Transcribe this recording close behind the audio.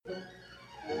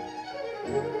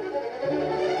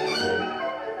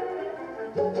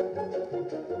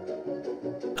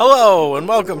Hello, and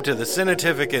welcome to the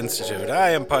Cinetific Institute.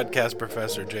 I am podcast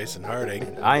professor Jason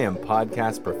Harding. I am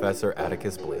podcast professor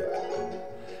Atticus Blake.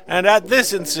 And at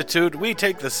this institute, we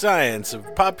take the science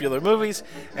of popular movies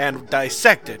and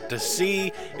dissect it to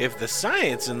see if the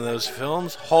science in those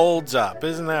films holds up.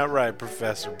 Isn't that right,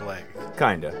 Professor Blake?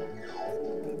 Kinda.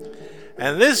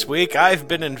 And this week, I've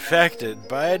been infected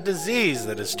by a disease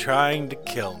that is trying to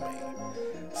kill me.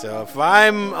 So if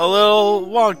I'm a little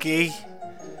wonky,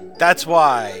 that's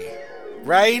why.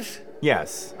 Right?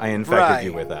 Yes, I infected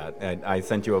you with that. I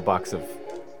sent you a box of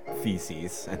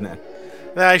feces, and then...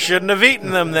 I shouldn't have eaten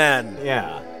them then.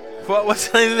 Yeah. What was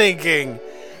I thinking?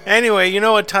 Anyway, you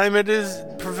know what time it is,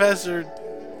 Professor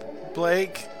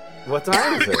Blake? What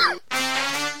time is it?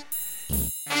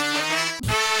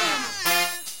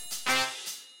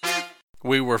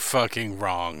 We were fucking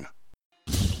wrong.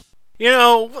 You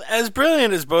know, as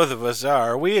brilliant as both of us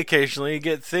are, we occasionally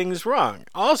get things wrong.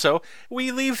 Also,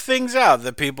 we leave things out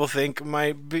that people think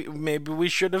maybe we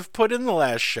should have put in the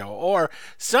last show. Or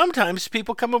sometimes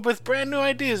people come up with brand new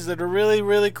ideas that are really,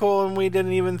 really cool and we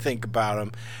didn't even think about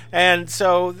them. And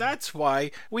so that's why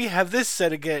we have this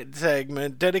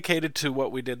segment dedicated to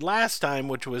what we did last time,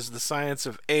 which was the science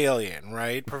of Alien,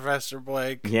 right, Professor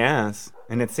Blake? Yes.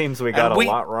 And it seems we got a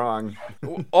lot wrong.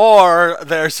 Or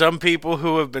there are some people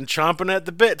who have been chomping at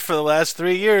the bit for the last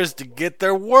 3 years to get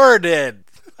their word in.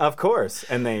 Of course.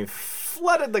 And they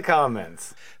flooded the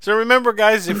comments. So remember,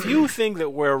 guys, if you think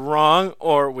that we're wrong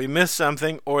or we missed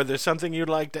something or there's something you'd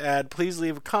like to add, please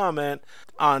leave a comment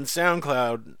on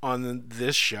SoundCloud on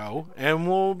this show, and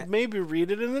we'll maybe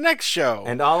read it in the next show.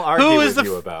 And I'll argue with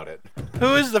you about it.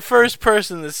 Who is the first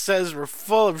person that says we're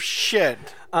full of shit?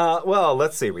 Well,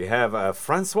 let's see. We have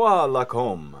Francois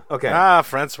Lacombe. Okay.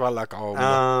 Francois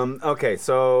Lacombe. Okay,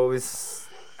 so let's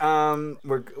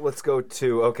go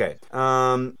to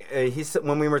he said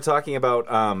when we were talking about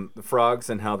frogs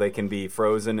and how they can be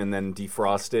frozen and then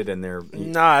defrosted and they're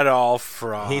not all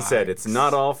frogs. He said it's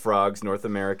not all frogs. North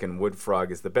American wood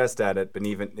frog is the best at it, but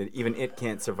even it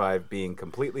can't survive being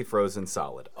completely frozen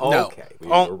solid. Okay, we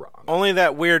were wrong. Only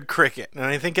that weird cricket, and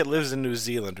I think it lives in New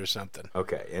Zealand or something.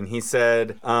 Okay, and he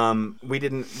said we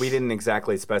didn't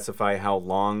exactly specify how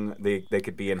long they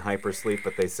could be in hypersleep,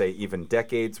 but they say even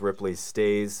decades. Ripley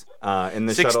stays in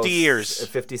the 60 years.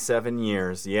 57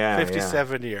 years. Yeah.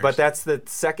 57 years. But that's the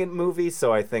second movie,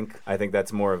 so I think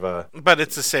that's more of a... But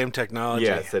it's the same technology.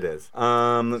 Yes, it is.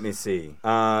 Let me see.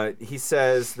 He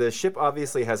says the ship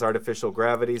obviously has artificial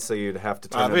gravity, so you'd have to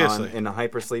turn it on in the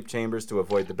hypersleep chambers to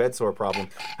avoid the bedsore problem.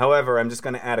 However, I'm just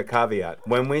going to add a caveat.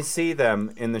 When we see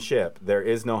them in the ship, the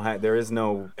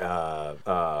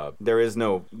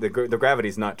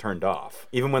gravity's not turned off.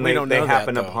 Even when they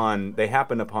happen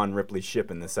upon Ripley's ship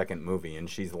in the second movie, and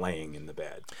she's laying in the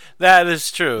bed. That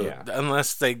is true. Yeah.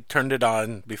 Unless they turned it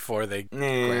on before they grabbed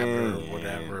her or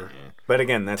whatever. But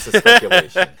again, that's a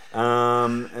speculation.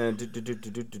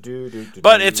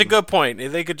 But it's a good point.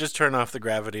 They could just turn off the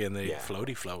gravity and they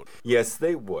floaty float. Yes,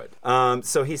 they would.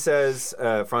 So he says,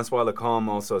 Francois Lacombe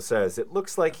also says, it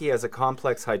looks like he has a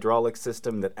complex hydraulic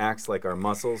system that acts like our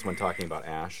muscles when talking about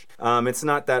Ash. It's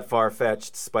not that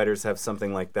far-fetched. Spiders have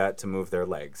something like that to move their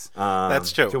legs.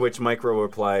 That's true. To which Micro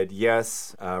replied,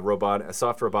 yes,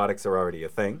 soft robotics are already a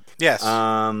thing. Yes.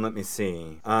 Let me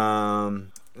see.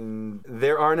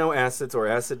 There are no acids or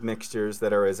acid mixtures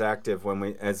that are as active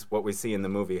as what we see in the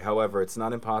movie. However, it's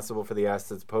not impossible for the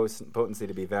acid's potency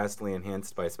to be vastly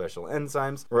enhanced by special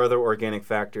enzymes or other organic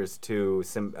factors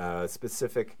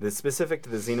specific to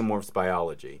the xenomorph's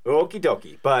biology. Okie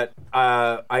dokie. But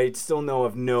I still know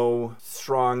of no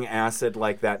strong acid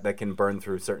like that can burn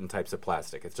through certain types of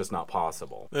plastic. It's just not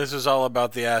possible. This is all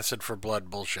about the acid for blood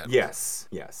bullshit. Yes.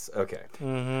 Okay.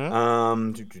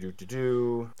 Mm-hmm.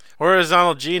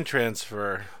 Horizontal gene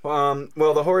transfer.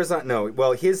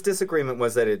 His disagreement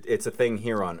was that it's a thing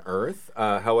here on Earth.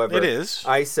 However, it is.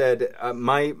 I said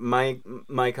my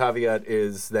caveat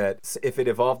is that if it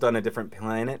evolved on a different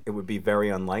planet, it would be very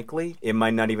unlikely. It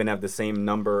might not even have the same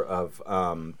number of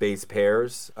base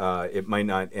pairs. It might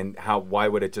not. And why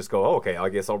would it just go? Oh, okay, I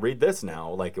guess I'll read this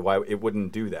now. Like, why it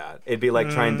wouldn't do that? It'd be like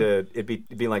trying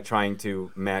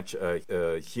to match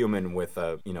a human with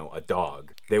a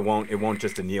dog. It won't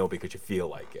just anneal because you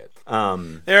feel like it.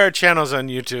 There are channels on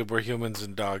YouTube where humans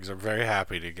and dogs are very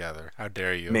happy together. How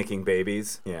dare you? Making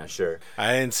babies? Yeah, sure.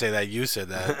 I didn't say that. You said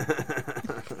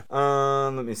that.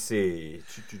 Let me see.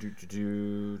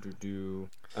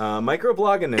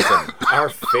 Microbloganism, our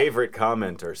favorite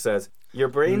commenter, says, your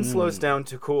brain slows down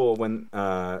to cool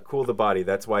the body.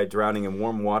 That's why drowning in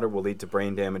warm water will lead to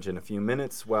brain damage in a few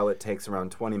minutes, while it takes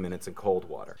around 20 minutes in cold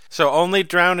water. So only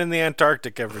drown in the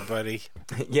Antarctic, everybody.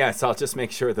 Yes, I'll just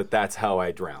make sure that that's how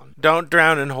I drown. Don't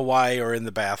drown in Hawaii or in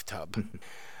the bathtub.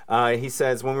 He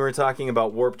says, when we were talking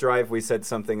about warp drive, we said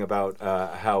something about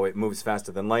how it moves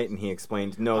faster than light, and he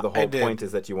explained, no, the whole point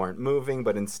is that you aren't moving,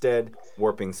 but instead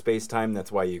warping space-time.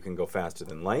 That's why you can go faster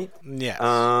than light. Yes.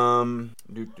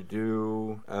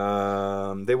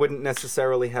 They wouldn't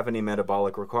necessarily have any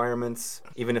metabolic requirements,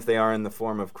 even if they are in the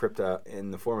form of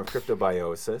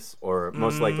cryptobiosis, or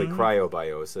most likely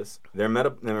cryobiosis. Their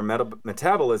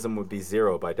metabolism would be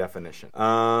zero by definition.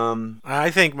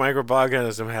 I think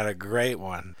microorganism had a great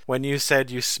one. When you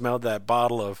said you smelled that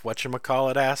bottle of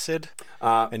whatchamacallit acid,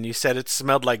 and you said it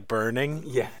smelled like burning.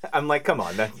 Yeah, I'm like, come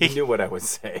on, he knew what I was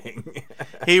saying.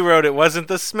 He wrote, it wasn't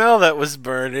the smell that was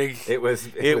burning. It was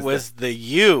the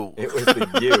you. It was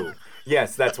the you.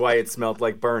 Yes, that's why it smelled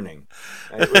like burning.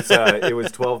 It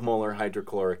was 12 molar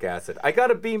hydrochloric acid. I got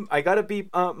a B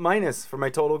minus for my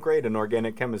total grade in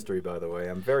organic chemistry, by the way.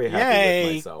 I'm very happy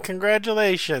with myself.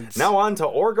 Congratulations. Now on to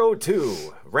Orgo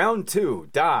 2. Round 2,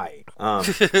 die.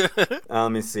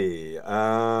 Let me see.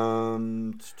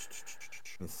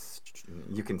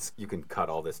 You can cut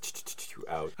all this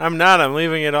out. I'm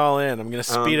leaving it all in. I'm going to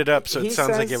speed it up so it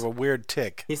sounds like you have a weird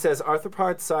tick. He says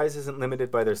arthropod size isn't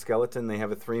limited by their skeleton. They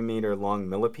have a 3-meter long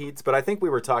millipedes. But I think we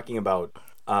were talking about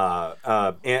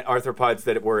arthropods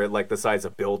that were like the size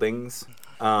of buildings.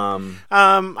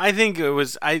 I think it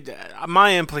was.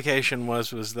 My implication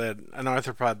was that an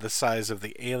arthropod the size of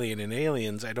the alien in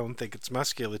Aliens, I don't think its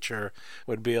musculature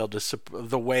would be able to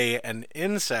the way an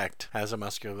insect has a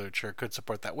musculature could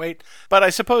support that weight. But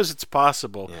I suppose it's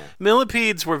possible. Yeah.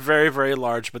 Millipedes were very, very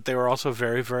large, but they were also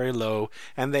very, very low,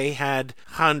 and they had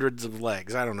hundreds of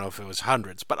legs. I don't know if it was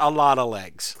hundreds, but a lot of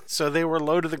legs. So they were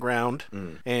low to the ground,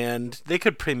 and they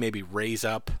could maybe raise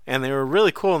up, and they were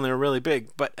really cool and they were really big.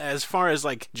 But as far as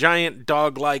like giant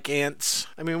dog-like ants,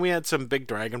 I mean, we had some big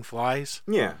dragonflies.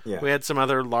 Yeah. We had some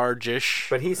other large-ish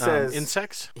but he says,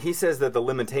 insects. He says that the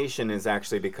limitation is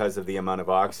actually because of the amount of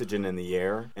oxygen in the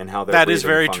air and how their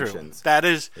breathing functions. That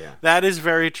is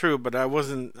very true, but I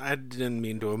didn't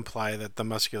mean to imply that the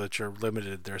musculature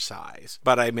limited their size.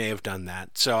 But I may have done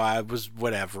that. So I was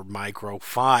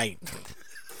fine.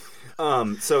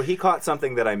 So he caught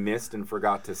something that I missed and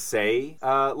forgot to say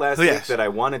last week that I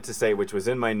wanted to say, which was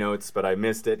in my notes, but I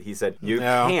missed it. He said, you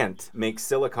can't make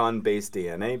silicon-based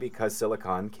DNA because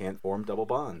silicon can't form double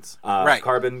bonds. Right.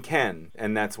 Carbon can,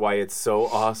 and that's why it's so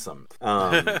awesome.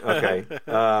 Okay.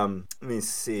 Let me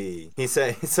see. He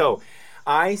said, so...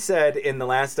 I said in the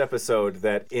last episode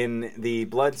that in the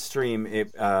bloodstream,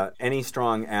 any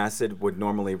strong acid would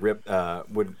normally the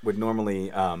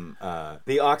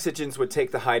oxygens would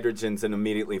take the hydrogens and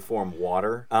immediately form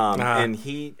water. And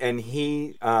he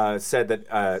said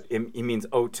that he means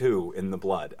O2 in the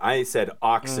blood. I said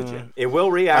oxygen. It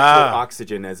will react with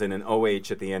oxygen as in an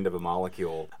OH at the end of a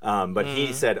molecule. But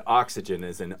he said oxygen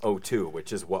as in O2,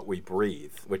 which is what we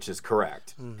breathe, which is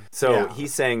correct. So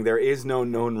he's saying there is no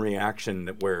known reaction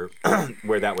where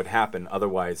that would happen.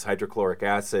 Otherwise, hydrochloric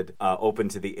acid open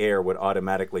to the air would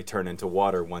automatically turn into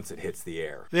water once it hits the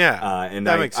air. Yeah, and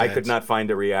that makes sense. I could not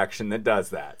find a reaction that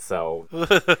does that. So,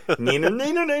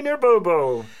 neener,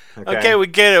 bobo. Okay, we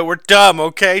get it. We're dumb.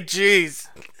 Okay, jeez.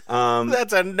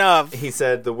 That's enough. He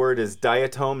said the word is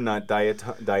diatome, not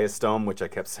diastome, which I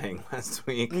kept saying last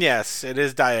week. Yes, it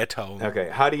is diatome. Okay,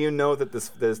 how do you know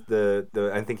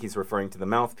that I think he's referring to the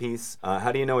mouthpiece.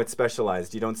 How do you know it's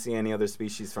specialized? You don't see any other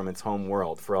species from its home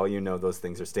world. For all you know, those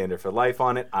things are standard for life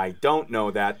on it. I don't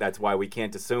know that. That's why we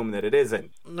can't assume that it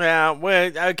isn't. Yeah,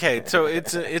 well, okay, so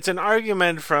it's an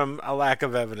argument from a lack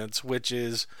of evidence, which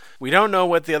is we don't know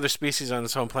what the other species on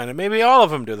this home planet, maybe all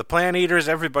of them do. The plant eaters,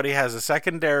 everybody has a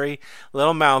secondary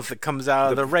little mouth that comes out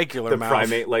of the regular mouth. The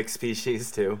primate-like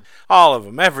species, too. All of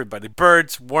them, everybody.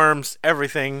 Birds, worms,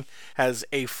 everything has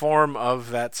a form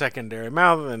of that secondary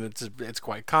mouth, and it's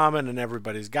quite common, and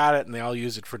everybody's got it, and they all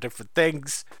use it for different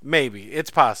things. Maybe.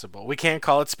 It's possible. We can't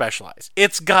call it specialized.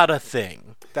 It's got a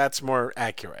thing. That's more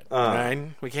accurate. Right?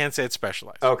 We can't say it's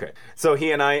specialized. Okay. So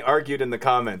he and I argued in the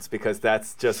comments because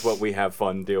that's just what we have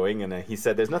fun doing, and he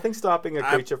said there's nothing stopping a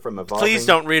creature from evolving. Please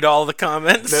don't read all the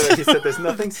comments. No, he said there's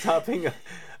nothing stopping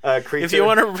a creature. If you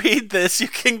want to read this, you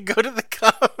can go to the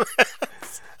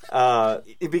comments.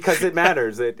 Because it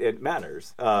matters. It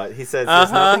matters. He says,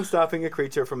 there's nothing stopping a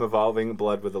creature from evolving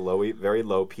blood with a very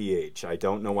low pH. I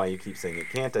don't know why you keep saying it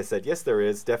can't. I said, yes, there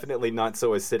is. Definitely not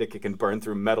so acidic it can burn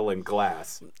through metal and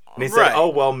glass. And he said, oh,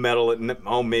 well, metal.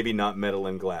 Oh, maybe not metal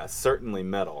and glass. Certainly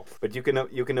metal. But you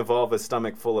can evolve a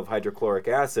stomach full of hydrochloric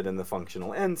acid and the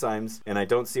functional enzymes, and I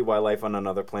don't see why life on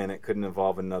another planet couldn't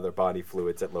evolve another body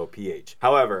fluids at low pH.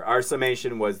 However, our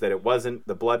summation was that it wasn't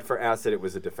the blood for acid, it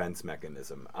was a defense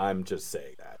mechanism. I'm just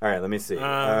saying that. All right, let me see. There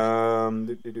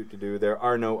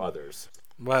are no others.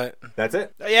 What? That's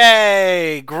it.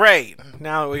 Yay! Great.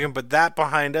 Now we can put that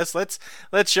behind us. Let's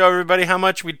show everybody how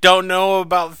much we don't know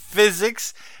about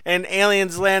physics and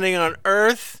aliens landing on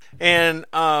Earth and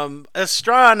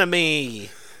astronomy.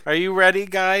 Are you ready,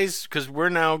 guys? Because we're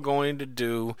now going to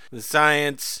do the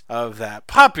science of that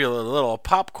popular little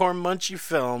popcorn munchy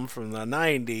film from the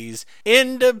 90s,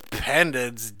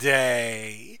 Independence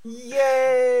Day.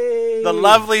 Yay! The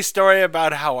lovely story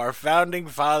about how our founding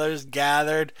fathers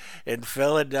gathered in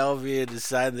Philadelphia to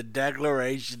sign the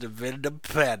Declaration of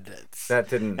Independence. That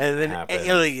didn't happen. And then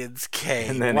aliens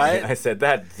came. And then what? I said,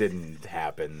 that didn't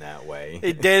happen that way.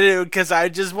 It did because I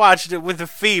just watched it with a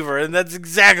fever, and that's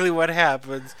exactly what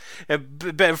happens.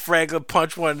 And Ben Franklin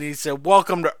punched one, and he said,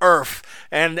 "Welcome to Earth,"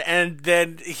 and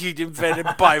then he invented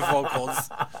bifocals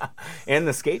and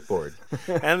the skateboard.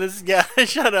 And this guy,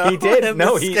 shut up. He did. And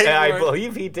No, I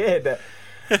believe he did.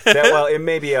 Well, it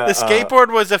may be the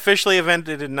skateboard was officially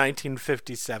invented in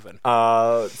 1957.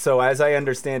 So as I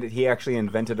understand it, he actually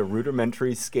invented a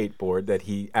rudimentary skateboard that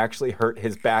he actually hurt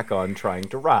his back on trying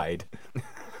to ride.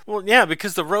 Well, yeah,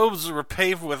 because the roads were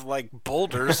paved with, like,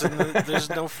 boulders and there's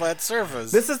no flat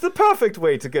surface. This is the perfect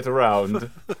way to get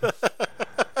around.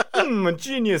 A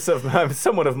genius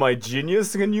someone of my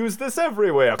genius can use this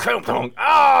everywhere.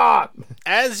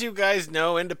 As you guys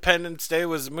know, Independence Day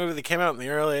was a movie that came out in the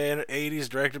early 80s,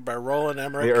 directed by Roland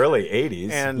Emmerich. The early 80s?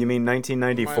 And you mean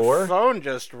 1994? My phone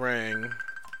just rang.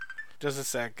 Just a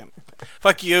second.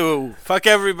 Fuck you. Fuck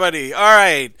everybody. All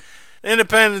right.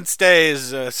 Independence Day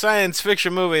is a science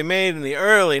fiction movie made in the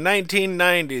early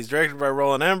 1990s, directed by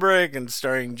Roland Emmerich and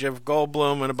starring Jeff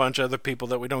Goldblum and a bunch of other people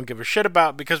that we don't give a shit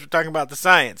about because we're talking about the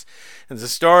science. It's a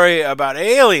story about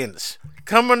aliens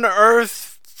coming to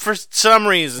Earth for some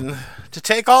reason to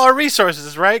take all our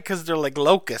resources, right? Because they're like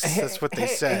locusts. That's what they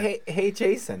said. Hey,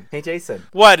 Jason.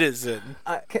 What is it?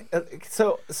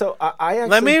 So I actually...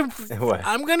 Let me... What?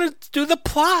 I'm going to do the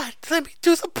plot. Let me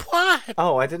do the plot.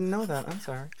 Oh, I didn't know that. I'm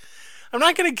sorry. I'm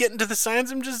not going to get into the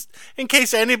science. I'm just, in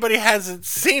case anybody hasn't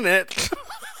seen it.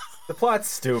 The plot's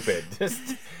stupid. Just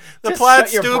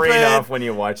plot's shut your stupid. Brain off when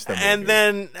you watch the movie.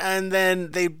 And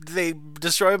then they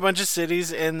destroy a bunch of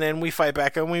cities, and then we fight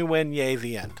back and we win. Yay,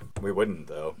 the end. We wouldn't,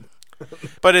 though.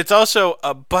 But it's also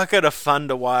a bucket of fun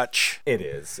to watch. It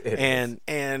is. And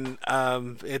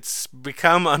it's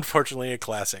become, unfortunately, a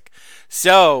classic.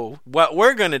 So what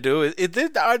we're going to do is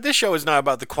this show is not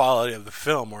about the quality of the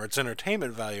film or its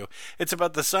entertainment value. It's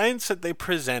about the science that they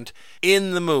present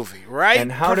in the movie, right?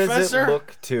 And how Professor? does it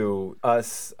look to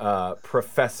us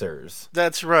professors?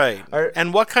 That's right.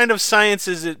 And what kind of science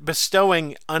is it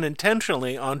bestowing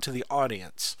unintentionally onto the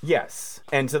audience? Yes.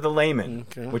 And to the layman,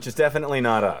 which is definitely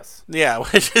not us. Yeah,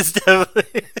 which is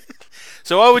definitely...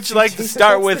 So what would you like to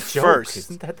start with first?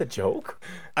 Isn't that the joke?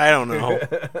 I don't know.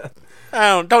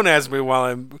 Don't ask me while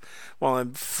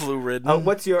I'm flu-ridden.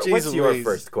 What's your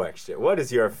first question? What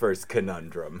is your first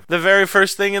conundrum? The very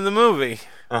first thing in the movie.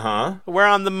 Uh-huh. We're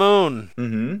on the moon.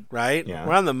 Mm-hmm. Right? Yeah.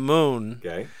 We're on the moon.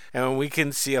 Okay. And we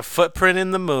can see a footprint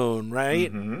in the moon,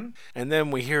 right? Mm-hmm. And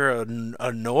then we hear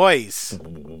a noise.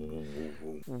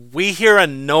 We hear a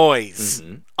noise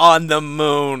on the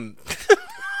moon.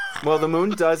 Well, the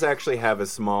moon does actually have a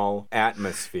small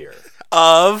atmosphere.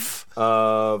 Of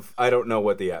I don't know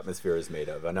what the atmosphere is made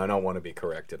of, and I don't want to be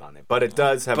corrected on it. But it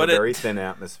does have a very thin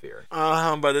atmosphere.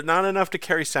 But not enough to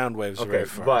carry sound waves very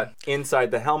far. But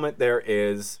inside the helmet there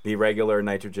is the regular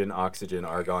nitrogen, oxygen,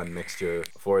 argon mixture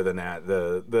for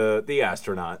the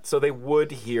astronaut. So they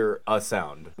would hear a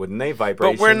sound, wouldn't they?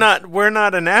 Vibration. But we're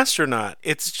not an astronaut.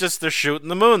 It's just they're shooting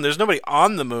the moon. There's nobody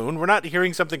on the moon. We're not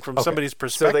hearing something from somebody's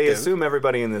perspective. So they assume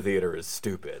everybody in the theater is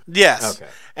stupid. Yes. Okay.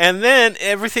 And then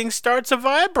everything starts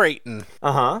vibrating.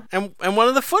 Uh-huh. And one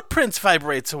of the footprints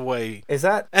vibrates away. Is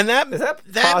that that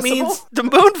possible? means the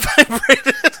moon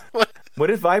vibrated.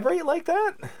 Would it vibrate like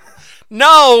that?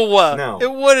 No! No.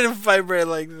 It wouldn't vibrate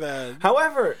like that.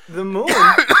 However, the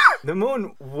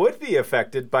moon would be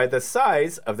affected by the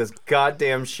size of this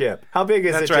goddamn ship. How big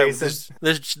is That's it, right. Jason?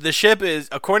 The ship is,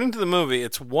 according to the movie,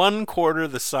 it's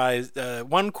 1/4 the size,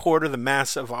 1/4 the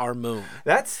mass of our moon.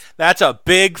 That's a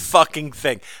big fucking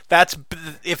thing.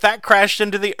 If that crashed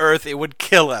into the Earth, it would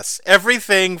kill us.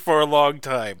 Everything for a long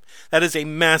time. That is a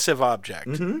massive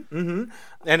object.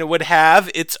 And it would have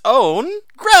its own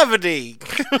gravity.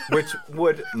 Which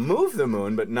would move the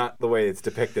moon, but not the way it's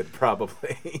depicted,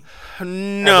 probably.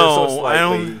 No, so I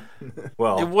don't.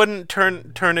 Well, It wouldn't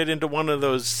turn it into one of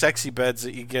those sexy beds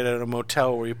that you get at a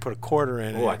motel where you put a quarter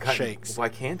in and it shakes. Why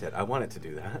can't it? I want it to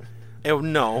do that.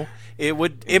 No, it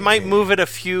would. It might move it a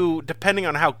few, depending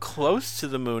on how close to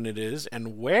the moon it is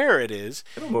and where it is.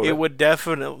 It would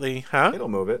definitely, It'll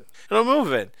move it. It'll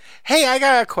move it. Hey, I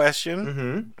got a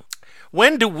question.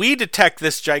 When do we detect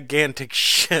this gigantic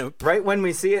ship? Right when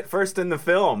we see it first in the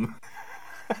film.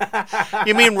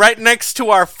 You mean right next to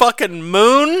our fucking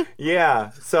moon?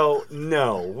 Yeah, so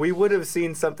no, we would have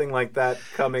seen something like that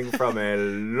coming from a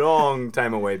long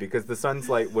time away because the sun's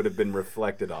light would have been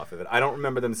reflected off of it. I don't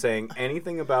remember them saying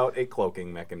anything about a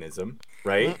cloaking mechanism,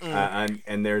 right?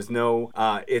 And there's no,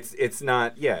 it's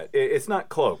not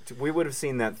cloaked. We would have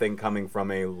seen that thing coming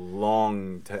from a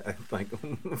long,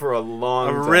 for a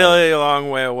long time. Really long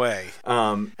way away.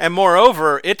 And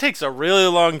moreover, it takes a really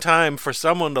long time for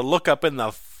someone to look up in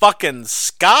the fucking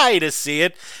sky to see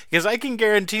it, because I can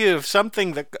guarantee you if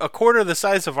something a quarter the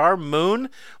size of our moon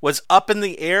was up in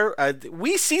the air,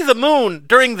 we see the moon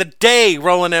during the day,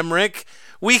 Roland Emmerich.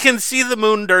 We can see the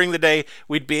moon during the day.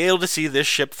 We'd be able to see this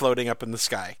ship floating up in the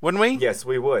sky, wouldn't we? Yes,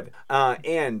 we would.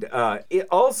 And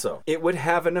it would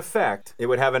have an effect. It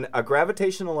would have a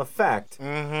gravitational effect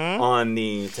on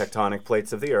the tectonic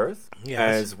plates of the Earth,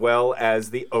 as well as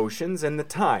the oceans and the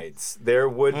tides. There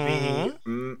would be,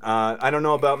 I don't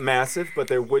know about massive, but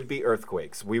there would be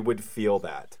earthquakes. We would feel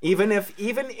that. Even if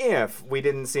we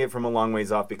didn't see it from a long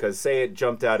ways off, because say it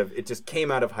just came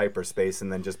out of hyperspace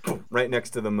and then just boom, right next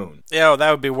to the moon. Yeah,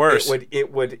 that would be worse. We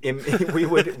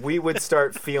would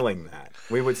start feeling that.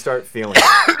 We would start feeling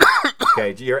it.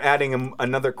 Okay, you're adding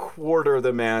another quarter of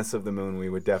the mass of the moon. We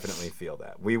would definitely feel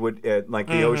that. We would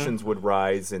the oceans would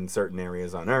rise in certain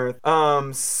areas on Earth.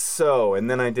 And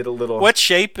then I did a little. What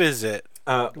shape is it?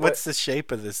 What's the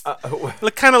shape of this?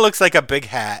 It kind of looks like a big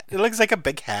hat. It looks like a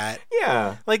big hat.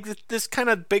 Yeah, like this kind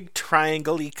of big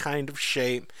triangle-y kind of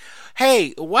shape.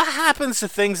 Hey, what happens to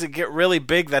things that get really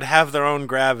big that have their own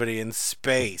gravity in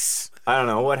space? I don't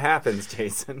know. What happens,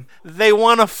 Jason? They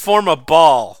want to form a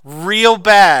ball real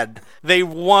bad. They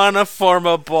want to form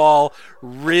a ball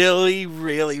really,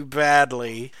 really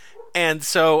badly. And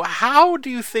so how do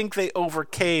you think they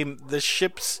overcame the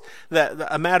ship's,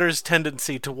 a matter's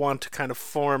tendency to want to kind of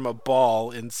form a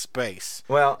ball in space?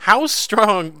 Well, how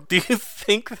strong do you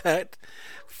think that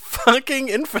fucking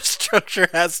infrastructure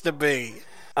has to be?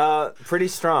 Pretty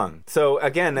strong. So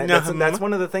again, that's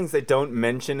one of the things they don't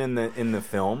mention in the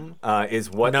film is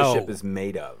what the ship is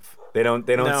made of. They don't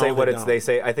say what it's. They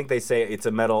say. I think they say it's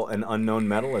a metal, an unknown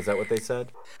metal. Is that what they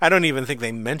said? I don't even think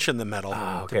they mention the metal.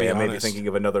 Okay, to be I may be thinking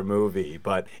of another movie,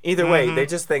 but either way, they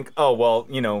just think, oh well,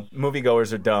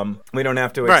 moviegoers are dumb. We don't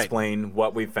have to explain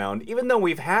what we found, even though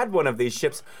we've had one of these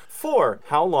ships for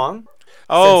how long?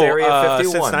 Since Area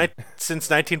 51. Since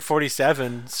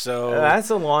 1947, so... that's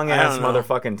a long-ass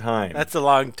motherfucking time. That's a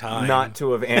long time. Not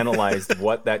to have analyzed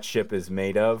what that ship is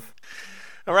made of.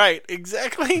 Right,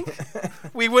 exactly.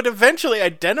 We would eventually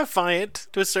identify it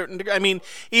to a certain degree. I mean,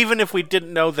 even if we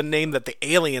didn't know the name that the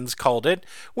aliens called it,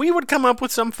 we would come up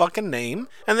with some fucking name,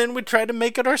 and then we'd try to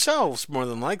make it ourselves, more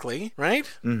than likely, right?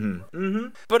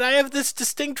 But I have this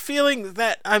distinct feeling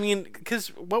that, because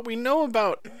what we know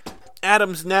about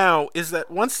atoms now is that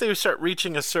once they start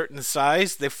reaching a certain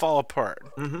size, they fall apart,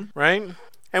 right?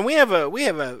 And we have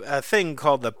a thing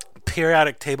called the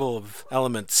periodic table of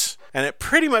elements, and it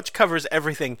pretty much covers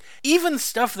everything, even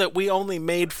stuff that we only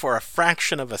made for a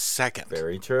fraction of a second.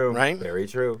 Very true. Right? Very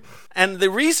true. And the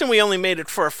reason we only made it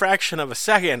for a fraction of a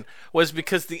second was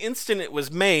because the instant it was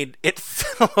made, it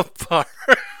fell apart.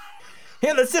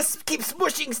 Yeah, let's just keep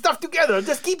smushing stuff together.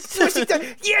 Just keep smushing stuff.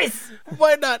 Yes!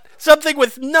 Why not? Something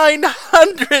with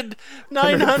 900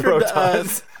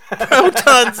 protons.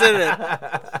 Protons in it.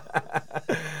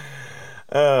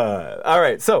 All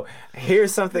right, so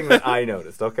here's something that I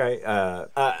noticed, okay?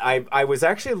 I was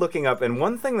actually looking up, and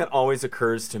one thing that always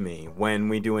occurs to me when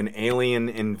we do an alien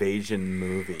invasion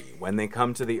movie, when they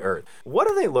come to the Earth, what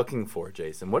are they looking for,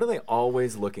 Jason? What are they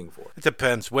always looking for? It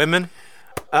depends. Women?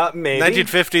 Maybe.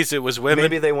 1950s, it was women.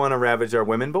 Maybe they want to ravage our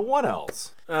women, but what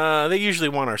else? They usually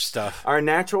want our stuff. Our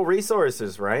natural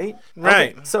resources, right?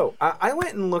 Right. Okay, so I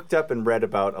went and looked up and read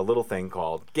about a little thing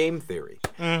called game theory.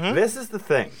 Mm-hmm. This is the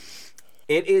thing.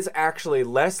 It is actually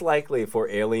less likely for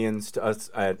aliens to us.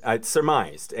 It's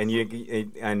surmised, and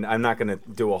I'm not going to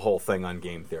do a whole thing on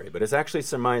game theory, but it's actually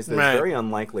surmised that it's very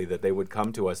unlikely that they would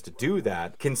come to us to do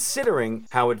that, considering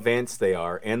how advanced they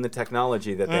are and the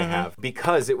technology that they have,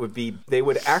 because they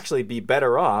would actually be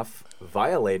better off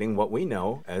violating what we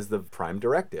know as the prime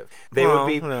directive. They would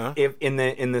be if in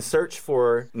the search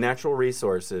for natural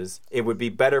resources, it would be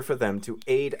better for them to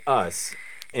aid us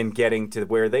in getting to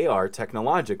where they are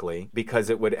technologically, because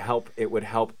it would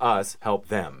help us help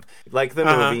them. Like the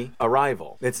movie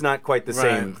Arrival. It's not quite the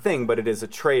same thing, but it is a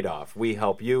trade-off. We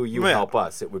help you, you help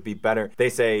us. It would be better. They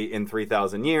say in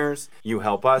 3,000 years, you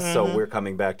help us, so we're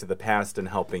coming back to the past and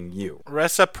helping you.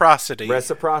 Reciprocity.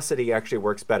 Reciprocity actually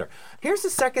works better. Here's the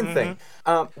second thing.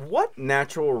 What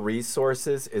natural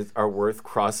resources are worth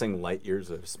crossing light years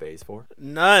of space for?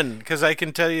 None, because I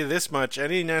can tell you this much.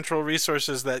 Any natural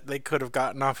resources that they could have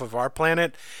gotten off of our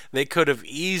planet, they could have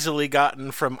easily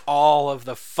gotten from all of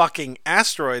the fucking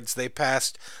asteroids they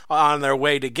passed on their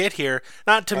way to get here,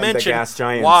 not to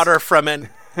mention water from an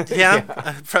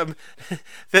from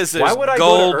there's Why would I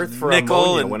gold, go to Earth for nickel,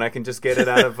 ammonia and when I can just get it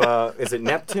out of is it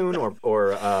Neptune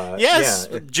or yes,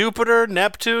 Jupiter,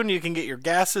 Neptune, you can get your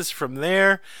gases from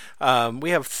there.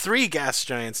 We have 3 gas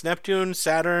giants: Neptune,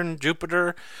 Saturn,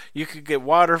 Jupiter. You could get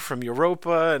water from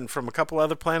Europa and from a couple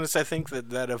other planets, I think,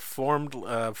 that have formed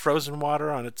frozen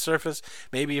water on its surface,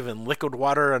 maybe even liquid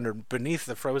water beneath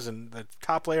the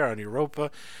top layer on Europa.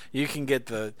 You can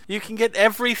get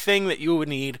everything that you would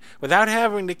need without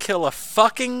having to kill a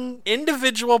fucking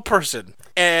individual person.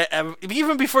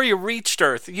 Even before you reached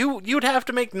Earth, you'd have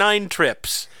to make 9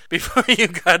 trips before you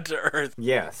got to Earth.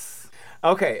 Yes.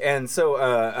 Okay, and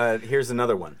so here's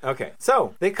another one. Okay,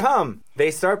 so they come. They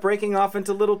start breaking off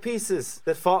into little pieces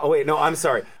that fall. Oh wait, no, I'm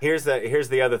sorry. Here's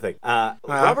the other thing.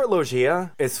 Robert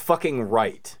Loggia is fucking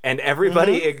right, and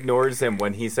everybody ignores him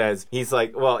when he says he's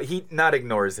like. Well, he not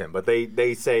ignores him, but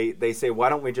they say why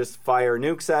don't we just fire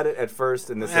nukes at it at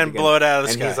first and blow it out of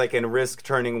the sky? And he's like, and risk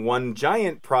turning one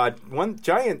giant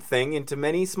thing into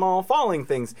many small falling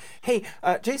things. Hey,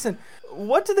 Jason.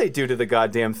 What do they do to the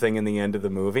goddamn thing in the end of the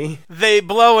movie? They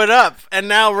blow it up, and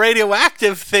now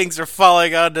radioactive things are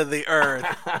falling onto the Earth.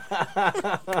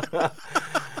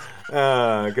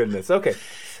 Goodness. Okay.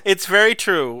 It's very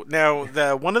true. Now,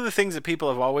 one of the things that people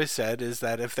have always said is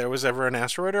that if there was ever an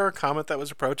asteroid or a comet that was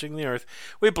approaching the Earth,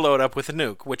 we blow it up with a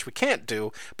nuke, which we can't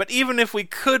do. But even if we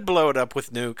could blow it up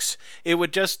with nukes, it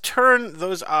would just turn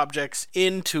those objects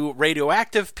into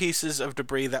radioactive pieces of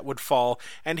debris that would fall.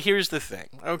 And here's the thing.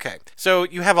 Okay, so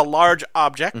you have a large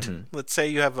object. Let's say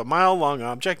you have a mile-long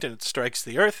object and it strikes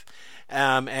the Earth.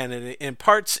 And it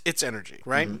imparts its energy,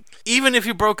 right? Even if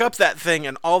you broke up that thing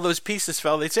and all those pieces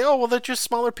fell, they'd say, oh, well, they're just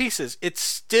smaller pieces. It's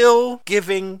still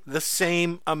giving the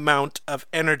same amount of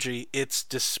energy. It's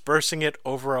dispersing it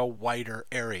over a wider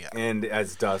area. And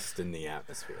as dust in the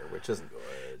atmosphere, which isn't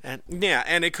good.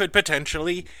 And it could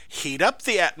potentially heat up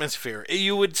the atmosphere.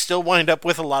 You would still wind up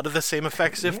with a lot of the same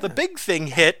effects if the big thing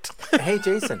hit. Hey,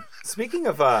 Jason. Speaking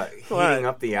of heating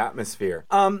up the atmosphere,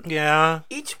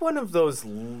 each one of those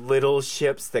little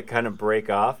ships that kind of break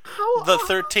off,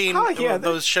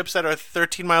 those ships that are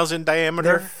 13 miles in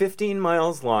diameter, they're 15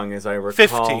 miles long, as I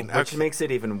recall, 15, which makes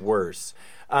it even worse.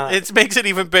 It makes it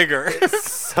even bigger.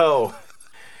 So.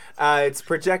 It's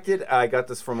projected. I got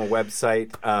this from a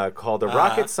website called "A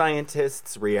Rocket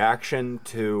Scientist's Reaction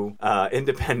to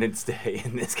Independence Day,"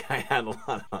 and this guy had a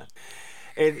lot on.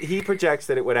 And he projects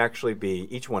that it would actually be,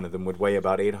 each one of them would weigh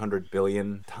about 800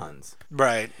 billion tons.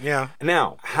 Right, yeah.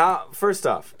 Now, first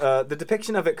off, the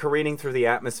depiction of it careening through the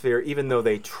atmosphere, even though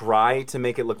they try to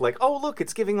make it look like, oh, look,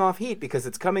 it's giving off heat because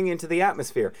it's coming into the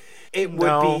atmosphere, it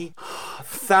would be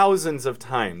thousands of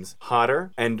times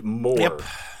hotter and more. Yep.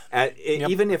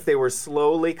 Even if they were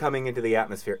slowly coming into the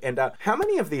atmosphere. And how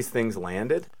many of these things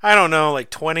landed? I don't know, like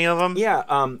 20 of them? Yeah,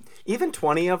 even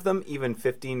 20 of them, even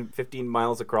 15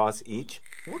 miles across each.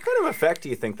 What kind of effect do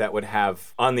you think that would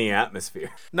have on the atmosphere?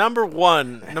 Number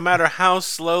one, no matter how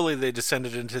slowly they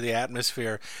descended into the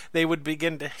atmosphere, they would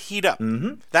begin to heat up.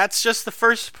 That's just the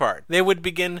first part. They would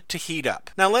begin to heat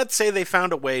up. Now, let's say they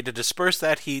found a way to disperse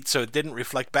that heat so it didn't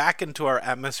reflect back into our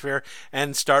atmosphere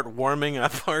and start warming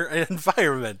up our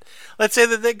environment. Let's say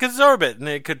that they could absorb it and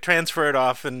it could transfer it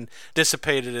off and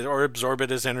dissipate it or absorb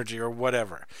it as energy or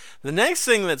whatever. The next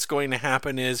thing that's going to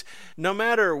happen is no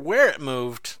matter where it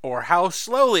moved or how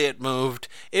slowly it moved,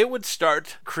 it would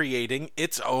start creating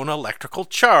its own electrical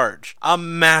charge. A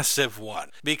massive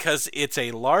one, because it's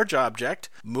a large object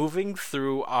moving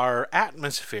through our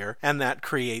atmosphere, and that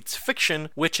creates friction,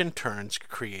 which in turn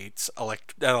creates an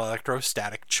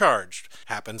electrostatic charge.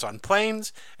 Happens on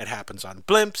planes, it happens on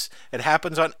blimps, it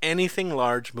happens on anything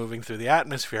large moving through the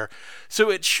atmosphere. So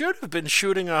it should have been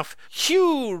shooting off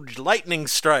huge lightning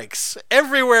strikes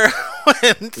everywhere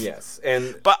it went. Yes,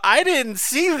 but I didn't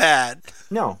see that.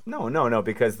 No,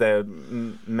 because the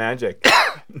magic.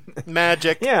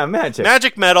 Magic. Yeah, magic.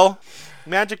 Magic metal.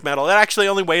 Magic metal. It actually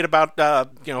only weighed about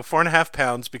 4.5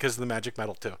 pounds because of the magic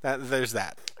metal too. There's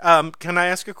that. Can I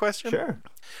ask a question? Sure.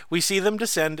 We see them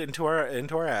descend into our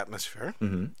atmosphere,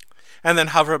 Mm-hmm. and then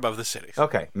hover above the cities.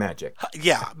 Okay, magic.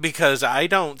 Yeah, because I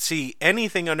don't see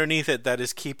anything underneath it that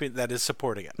is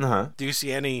supporting it. Uh-huh. Do you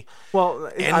see any?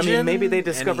 Well, engine? maybe they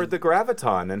discovered the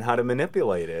graviton and how to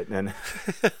manipulate it, and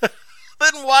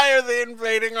Then why are they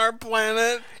invading our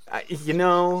planet?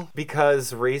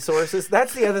 because resources.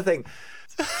 That's the other thing.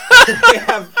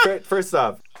 First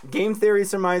off, game theory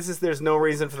surmises there's no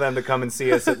reason for them to come and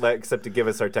see us except to give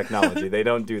us our technology. They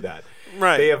don't do that.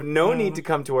 Right. They have no need to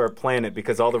come to our planet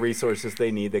because all the resources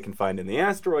they need they can find in the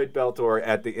asteroid belt or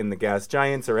in the gas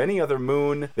giants or any other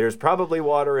moon. There's probably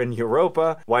water in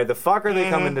Europa. Why the fuck are they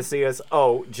coming to see us?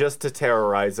 Oh, just to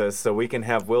terrorize us so we can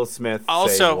have Will Smith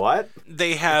say what?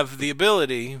 They have the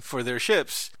ability for their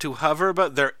ships to hover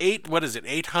about their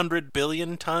 800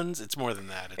 billion tons? It's more than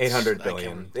that. It's 800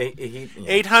 billion.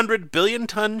 800 billion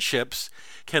ton ships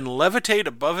can levitate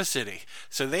above a city.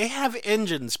 So they have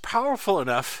engines powerful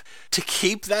enough to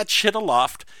keep that shit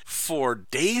aloft for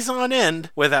days on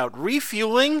end without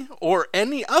refueling or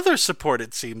any other support,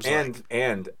 it seems like.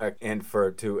 And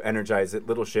to energize it,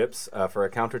 little ships for a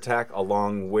counterattack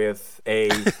along with a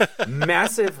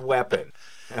massive weapon.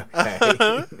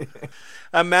 Okay.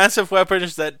 A massive weapon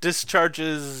that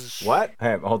discharges... What?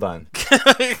 Hey, hold on.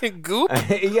 Goop?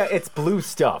 Yeah, it's blue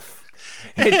stuff.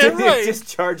 It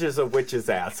discharges a witch's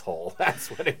asshole. That's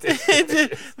what it is.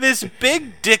 This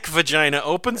big dick vagina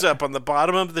opens up on the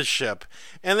bottom of the ship,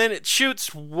 and then it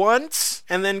shoots once,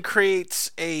 and then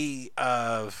creates a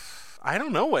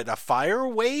fire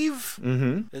wave?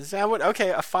 Mm-hmm. Is that what? Okay,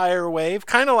 a fire wave.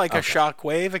 Kind of like a shock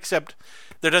wave, except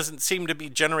there doesn't seem to be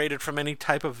generated from any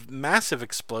type of massive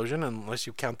explosion, unless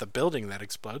you count the building that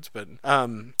explodes. But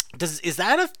is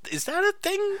that a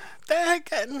thing that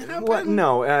can happen? What?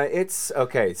 No, it's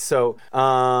okay. So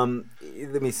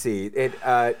let me see.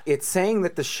 It's saying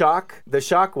that the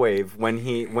shock wave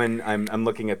when I'm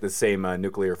looking at the same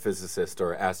nuclear physicist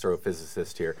or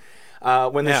astrophysicist here.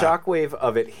 When the shockwave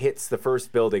of it hits the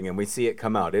first building and we see it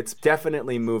come out, it's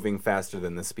definitely moving faster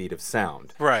than the speed of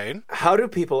sound. Right. How do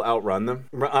people outrun them?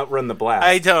 Outrun the blast?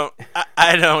 I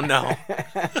don't know.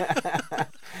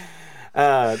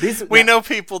 We know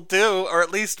people do, or at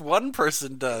least one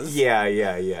person does.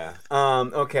 Yeah.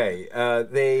 Okay.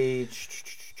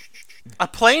 A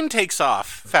plane takes off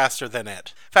faster than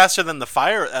it. Faster than the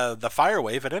fire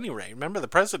wave at any rate. Remember, the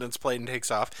president's plane takes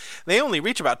off. They only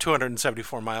reach about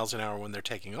 274 miles an hour when they're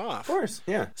taking off. Of course,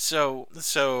 yeah. So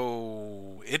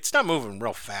it's not moving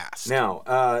real fast. Now,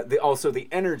 the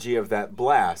energy of that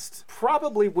blast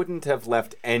probably wouldn't have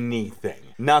left anything.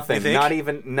 Nothing. Not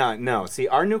even. No. See,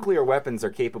 our nuclear weapons are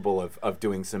capable of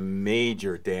doing some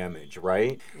major damage,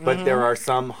 right? Mm-hmm. But there are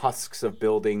some husks of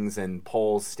buildings and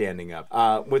poles standing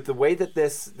up. With the way that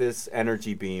this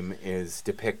energy beam is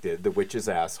depicted, the witch's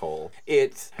asshole,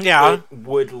 it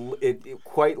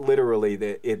quite literally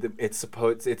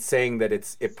it's saying that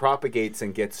it propagates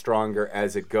and gets stronger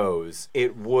as it goes.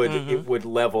 It would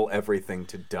level everything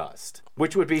to dust.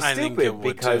 Which would be stupid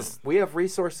because we have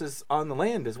resources on the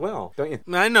land as well, don't you?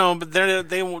 I know, but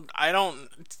they want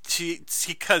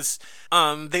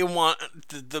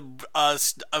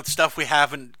the stuff we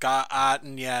haven't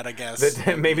gotten yet, I guess.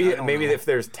 Maybe if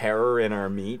there's terror in our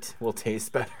meat, we'll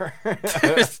taste better.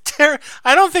 There's terror.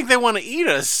 I don't think they want to eat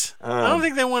us. I don't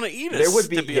think they want to eat us. There would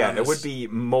be, to be honest. It would be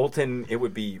molten. It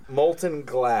would be molten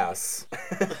glass.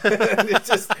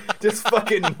 just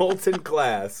fucking molten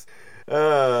glass.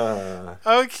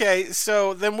 Okay,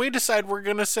 so then we decide we're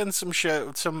gonna send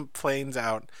some planes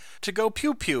out to go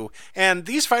pew pew, and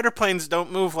these fighter planes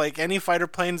don't move like any fighter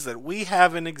planes that we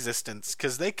have in existence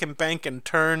because they can bank and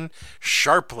turn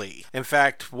sharply. In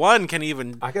fact, one can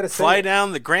even fly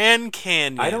down the Grand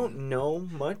Canyon. I don't know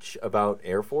much about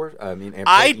Air Force.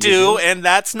 I do, and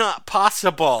that's not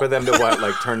possible for them to what,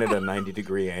 like turn at a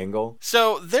 90-degree angle.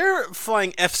 So they're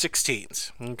flying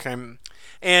F-16s, okay.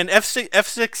 And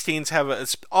F-16s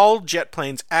have all jet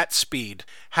planes at speed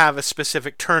have a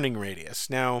specific turning radius.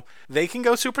 Now, they can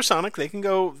go supersonic. They can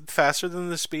go faster than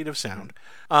the speed of sound.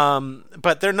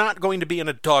 But they're not going to be in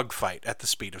a dogfight at the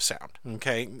speed of sound.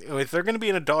 Okay, if they're going to be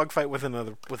in a dogfight with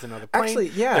another plane, actually,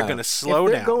 yeah, they're going to slow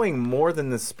if down. They're going more than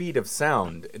the speed of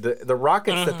sound. The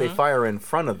rockets that they fire in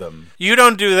front of them. You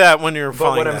don't do that when you're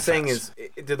flying. But what I'm saying is,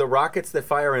 do the rockets that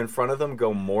fire in front of them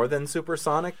go more than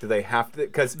supersonic? Do they have to?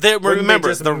 Because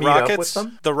remember,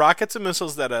 the rockets and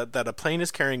missiles that a plane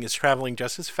is carrying is traveling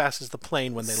just as fast as the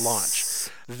plane when they launch.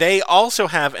 They also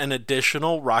have an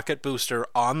additional rocket booster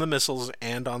on the missiles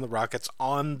and on the rockets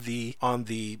on the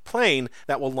plane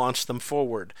that will launch them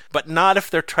forward, but not if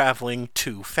they're traveling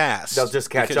too fast. They'll just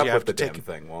catch up with the damn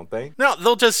thing, won't they? No,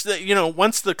 they'll just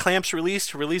once the clamps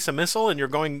release a missile and you're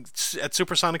going at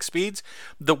supersonic speeds,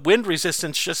 the wind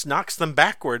resistance just knocks them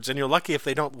backwards, and you're lucky if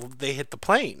they hit the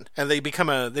plane and they become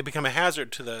a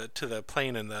hazard to the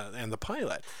plane and the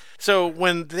pilot. So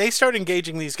when they start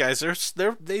engaging these guys,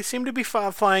 they seem to be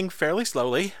flying fairly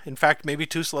slowly. In fact, maybe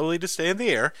too slowly to stay in the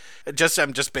air.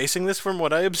 I'm just basing this from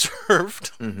what I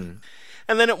observed. Mm-hmm.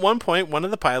 And then at one point, one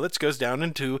of the pilots goes down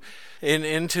into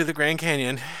the Grand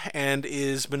Canyon and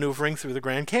is maneuvering through the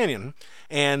Grand Canyon.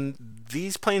 And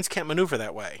these planes can't maneuver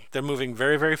that way. They're moving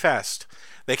very, very fast.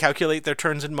 They calculate their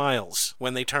turns in miles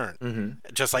when they turn,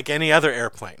 just like any other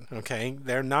airplane, okay?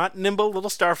 They're not nimble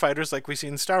little starfighters like we see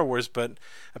in Star Wars, but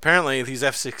apparently these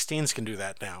F-16s can do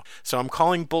that now. So I'm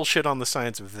calling bullshit on the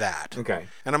science of that. Okay.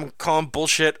 And I'm calling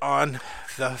bullshit on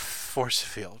the force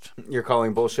field. You're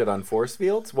calling bullshit on force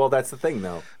fields? Well, that's the thing,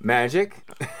 though. Magic?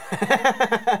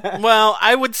 Well,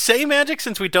 I would say magic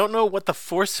since we don't know what the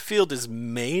force field is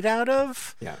made out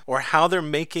of or how they're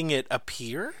making it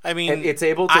appear. I mean, and it's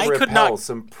able to repel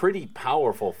some pretty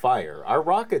powerful fire. Our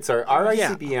rockets our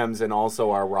ICBMs and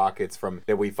also our rockets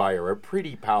that we fire are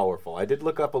pretty powerful. I did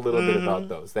look up a little bit about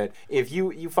those. That if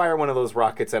you fire one of those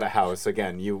rockets at a house,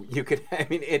 again, you could. I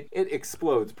mean, it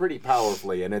explodes pretty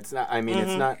powerfully, and it's not. I mean,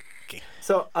 it's not.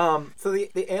 So,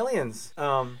 the aliens,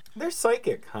 they're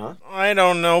psychic, huh? I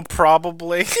don't know,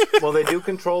 probably. Well, they do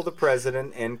control the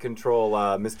president and control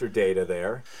Mr. Data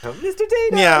there. Mr.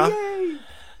 Data,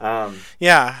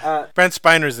 yay! Brent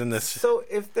Spiner's in this. So,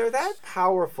 if they're that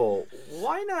powerful,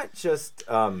 why not just,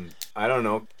 I don't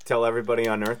know, tell everybody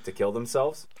on Earth to kill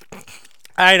themselves?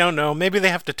 I don't know. Maybe they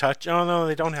have to touch. Oh, no,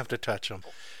 they don't have to touch them.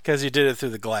 Because he did it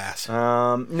through the glass.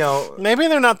 No. Maybe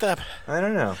they're not that. I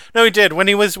don't know. No, he did. When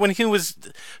he was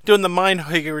doing the mind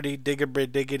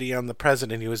diggity on the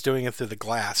president, he was doing it through the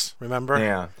glass. Remember?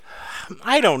 Yeah.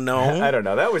 I don't know. I don't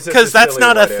know. That was just because that's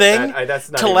not a thing.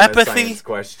 That's not telepathy. Even a science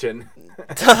question.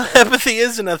 Telepathy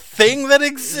isn't a thing that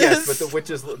exists. Yes, but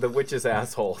the witch's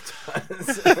asshole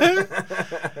does.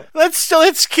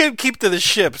 Let's keep to the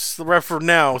ships for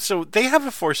now. So they have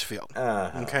a force field.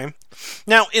 Okay.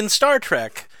 Now in Star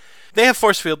Trek, they have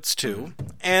force fields too,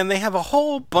 and they have a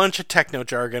whole bunch of techno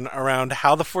jargon around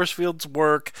how the force fields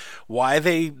work, why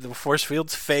the force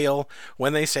fields fail.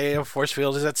 When they say a force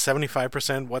field is at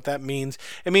 75%, what that means.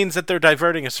 It means that they're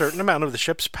diverting a certain amount of the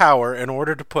ship's power in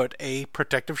order to put a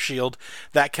protective shield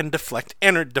that can deflect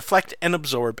and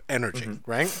absorb energy,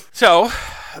 right? So,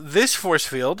 this force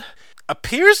field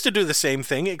appears to do the same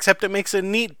thing, except it makes a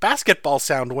neat basketball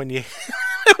sound when you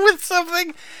with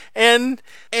something, and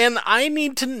I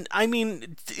mean,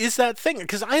 is that thing?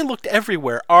 Because I looked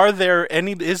everywhere.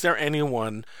 Is there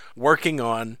anyone working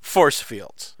on force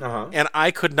fields? And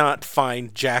I could not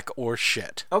find jack or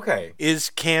shit. Okay.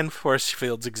 Can force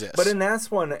fields exist? But in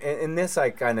this, I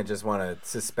kind of just want to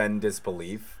suspend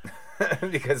disbelief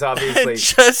because obviously,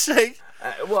 just say.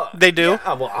 They do.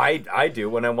 Yeah, well, I do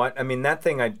when I want. I mean, that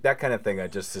kind of thing. I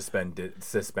just suspend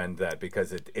that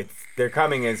because they're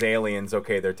coming as aliens.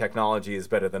 Okay, their technology is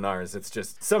better than ours. It's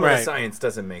just some of the science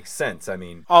doesn't make sense. I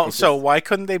mean, so why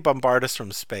couldn't they bombard us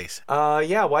from space?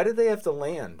 Why did they have to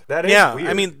land? That is weird.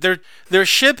 I mean, their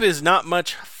ship is not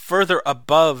much further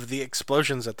above the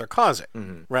explosions that they're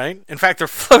causing, right? In fact, they're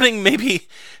floating maybe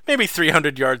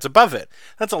 300 yards above it.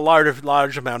 That's a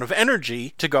large amount of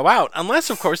energy to go out, unless,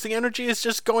 of course, the energy is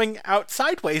just going out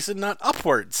sideways and not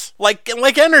upwards, like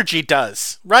energy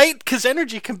does, right? Because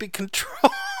energy can be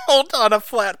controlled on a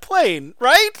flat plane,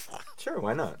 right? Sure,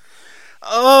 why not?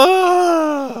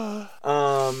 Oh.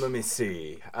 Let me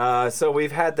see. So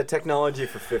we've had the technology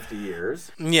for 50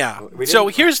 years. Yeah. So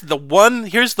here's the one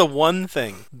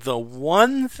thing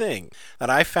that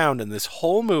I found in this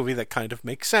whole movie that kind of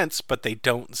makes sense, but they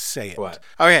don't say it. What?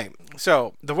 Okay.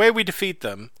 So the way we defeat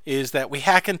them is that we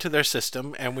hack into their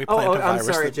system and we plant a virus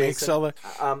I'm sorry, that makes Jason. all the.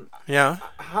 Yeah.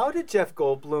 How did Jeff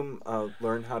Goldblum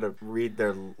learn how to read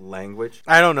their language?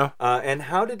 I don't know. And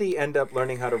how did he end up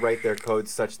learning how to write their code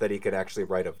such that he could actually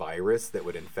write a virus that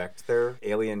would infect their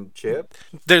alien chip?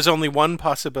 There's only one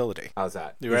possibility. How's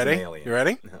that? You ready? You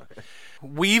ready?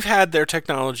 We've had their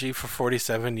technology for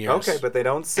 47 years. Okay, but they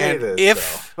don't say And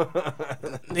this.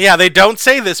 yeah, they don't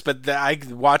say this, but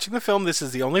watching the film, this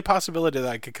is the only possibility that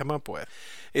I could come up with,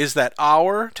 is that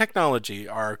our technology,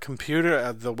 our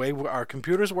computer, the way our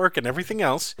computers work and everything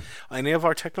else, any of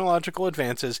our technological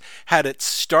advances, had its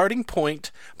starting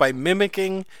point by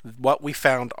mimicking what we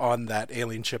found on that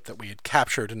alien ship that we had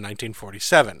captured in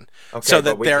 1947. Okay, so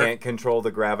that but we can't control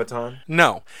the graviton?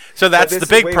 No. So that's the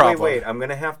big problem. Wait. I'm going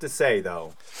to have to say,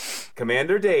 though,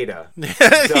 Commander Data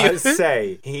does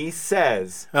say, he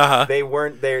says, they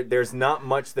weren't there. There's not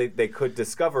much they could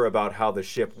discover about how the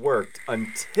ship worked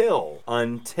until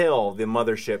the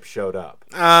mothership showed up.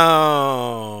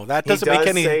 Oh, that doesn't make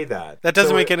any. Say that. That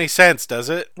doesn't make any sense, does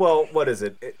it? Well, what is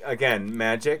it? Again,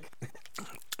 magic.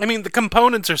 I mean, the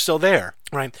components are still there,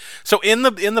 right? So in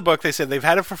the book, they said they've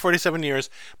had it for 47 years,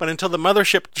 but until the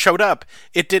mothership showed up,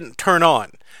 it didn't turn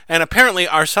on. And apparently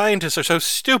our scientists are so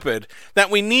stupid that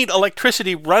we need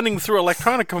electricity running through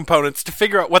electronic components to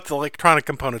figure out what the electronic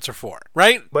components are for,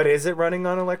 right? But is it running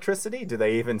on electricity? Do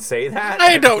they even say that?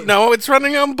 I don't know. It's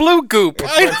running on blue goop.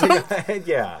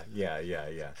 Yeah.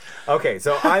 Okay,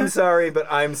 so I'm sorry, but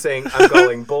I'm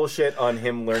calling bullshit on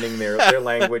him learning their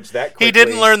language that quickly. He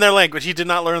didn't learn their language. He did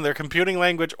not learn their computing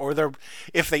language or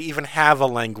if they even have a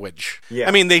language. Yeah.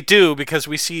 I mean, they do because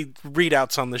we see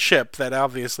readouts on the ship that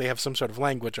obviously have some sort of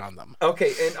language on them.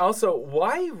 Okay, and also,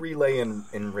 why relay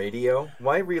in radio?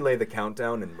 Why relay the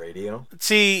countdown in radio?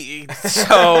 See, so,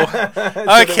 so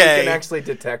that we can actually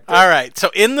detect it. All right,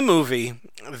 so in the movie,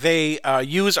 they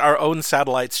use our own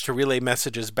satellites to relay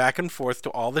messages back and forth to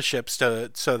all the ships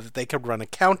so that they could run a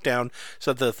countdown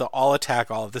so that they'll all attack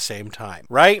all at the same time,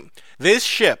 right? The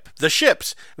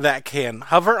ships that can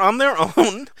hover on their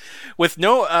own with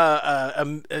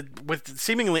with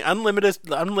seemingly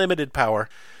unlimited power,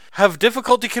 have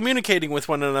difficulty communicating with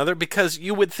one another because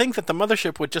you would think that the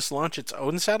mothership would just launch its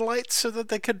own satellites so that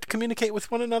they could communicate with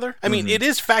one another. I mean, it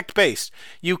is fact-based.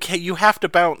 You have to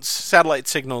bounce satellite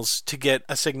signals to get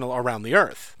a signal around the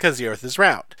Earth because the Earth is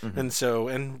round.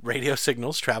 And radio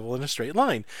signals travel in a straight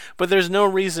line. But there's no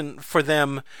reason for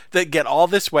them that get all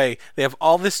this way. They have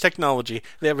all this technology.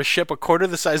 They have a ship a quarter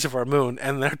the size of our moon,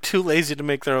 and they're too lazy to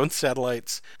make their own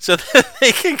satellites so that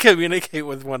they can communicate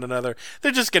with one another.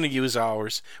 They're just going to use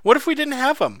ours. What if we didn't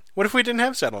have them? What if we didn't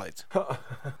have satellites?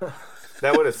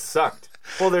 That would have sucked.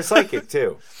 Well, they're psychic,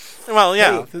 too. Well,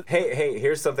 yeah. Hey,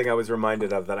 here's something I was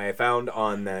reminded of that I found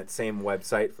on that same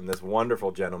website from this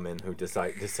wonderful gentleman who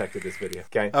dissected this video.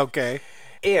 Okay.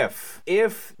 If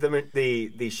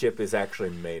the ship is actually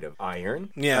made of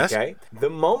iron, yes. Okay, the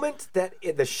moment that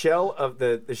the shell of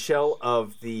the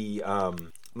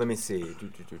let me see.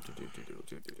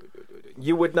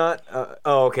 You would not.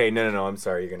 Okay. No. I'm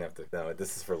sorry. You're gonna have to. No,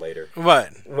 this is for later.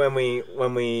 What? When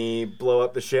we blow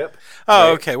up the ship. Oh,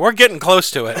 right? Okay. We're getting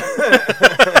close to it.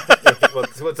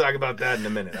 We'll talk about that in a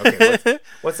minute. Okay.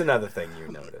 What's another thing you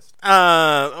noticed?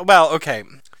 Well, okay.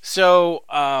 So,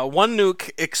 one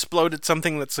nuke exploded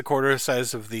something that's the quarter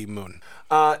size of the moon.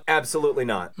 Absolutely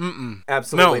not.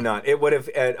 Absolutely not. It would have.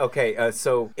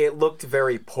 So it looked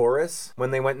very porous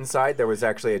when they went inside. There was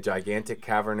actually a gigantic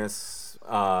cavernous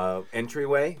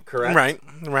entryway. Correct.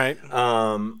 Right.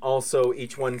 Also,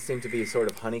 each one seemed to be a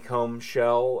sort of honeycomb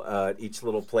shell. Each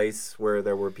little place where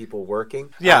there were people working.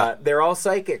 Yeah. They're all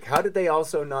psychic. How did they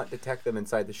also not detect them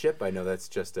inside the ship? I know that's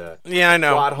just a I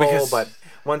know, plot hole, but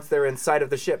once they're inside of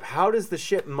the ship, how does the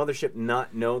mothership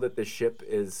not know that the ship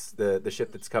is the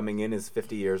ship that's coming in is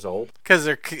 50 years old? Because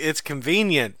it's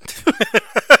convenient.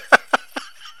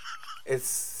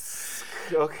 It's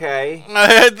okay.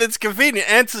 It's convenient,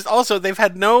 and also they've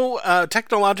had no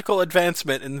technological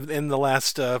advancement in the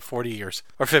last 40 years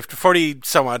or 40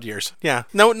 some odd years. Yeah,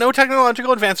 no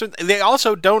technological advancement. They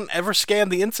also don't ever scan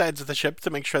the insides of the ship to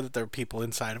make sure that there are people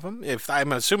inside of them. If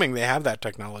I'm assuming they have that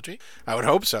technology, I would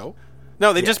hope so.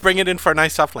 No, they just bring it in for a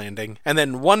nice soft landing, and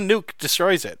then one nuke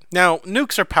destroys it. Now,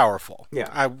 nukes are powerful.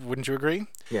 Yeah. Wouldn't you agree?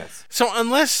 Yes. So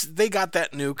unless they got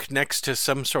that nuke next to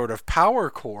some sort of power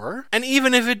core, and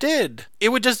even if it did, it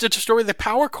would just destroy the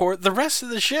power core, the rest of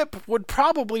the ship would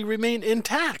probably remain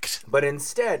intact. But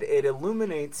instead, it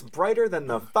illuminates brighter than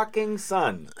the fucking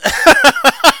sun.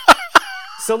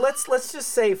 So let's just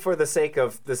say, for the sake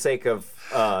of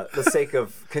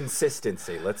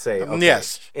consistency, let's say, okay,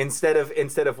 yes, instead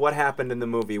of what happened in the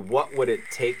movie, what would it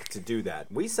take to do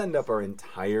that? We send up our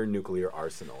entire nuclear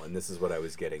arsenal, and this is what I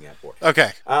was getting at for.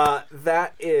 Okay.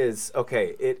 That is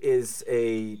okay. It is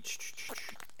a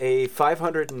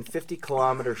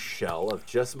 550-kilometer shell of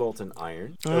just molten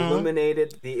iron,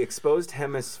 illuminated the exposed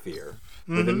hemisphere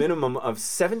with a minimum of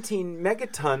 17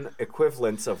 megaton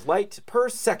equivalents of light per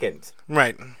second.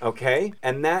 Right. Okay?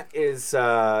 And that is 3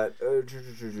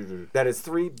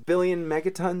 billion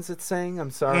megatons, it's saying.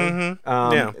 I'm sorry.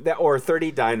 Or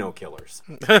 30 dino killers.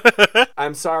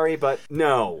 I'm sorry, but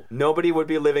no. Nobody would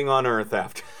be living on Earth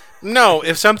after. No,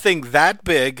 if something that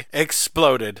big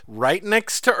exploded right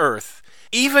next to Earth,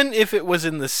 even if it was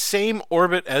in the same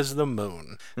orbit as the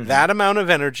moon, that amount of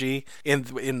energy in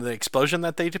the explosion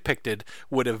that they depicted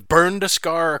would have burned a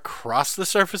scar across the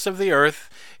surface of the Earth.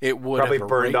 It would probably have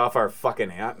burned off our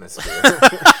fucking atmosphere.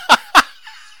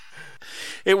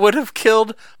 It would have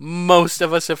killed most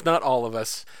of us, if not all of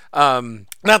us.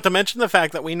 Not to mention the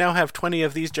fact that we now have 20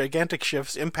 of these gigantic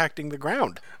ships impacting the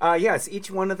ground. Yes, each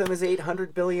one of them is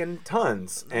 800 billion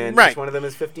tons, and right. Each one of them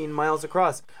is 15 miles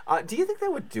across. Do you think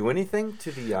that would do anything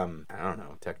to the, I don't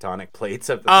know, tectonic plates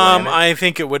of the planet? I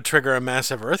think it would trigger a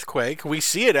massive earthquake. We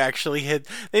see it actually hit.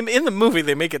 In the movie,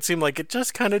 they make it seem like it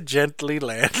just kind of gently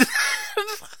landed.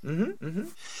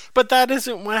 But that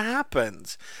isn't what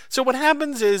happens. So what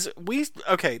happens is we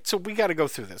got to go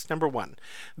through this. Number one,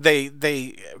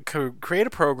 they create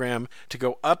a program to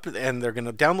go up, and they're going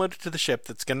to download it to the ship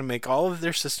that's going to make all of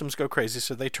their systems go crazy,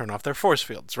 so they turn off their force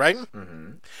fields, right?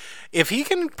 Mm-hmm. If he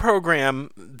can program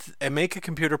and make a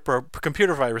computer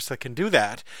virus that can do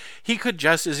that, he could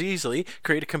just as easily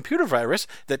create a computer virus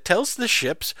that tells the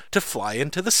ships to fly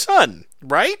into the sun,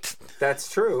 right? That's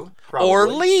true. Probably. Or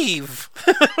leave.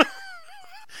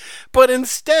 But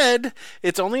instead,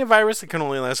 it's only a virus that can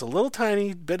only last a little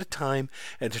tiny bit of time,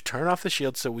 and to turn off the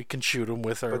shield so we can shoot them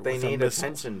with our. But they need a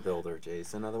tension builder,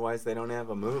 Jason. Otherwise, they don't have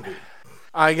a movie.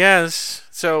 I guess.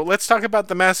 So let's talk about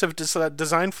the massive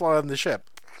design flaw in the ship.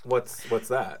 What's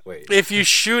that? Wait. If you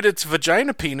shoot its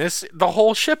vagina penis, the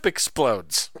whole ship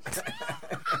explodes.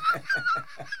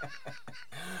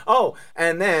 Oh,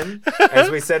 and then, as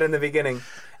we said in the beginning,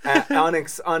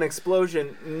 on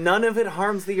explosion, none of it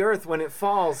harms the Earth when it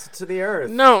falls to the Earth.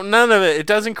 No, none of it. It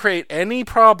doesn't create any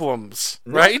problems,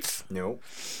 right? No.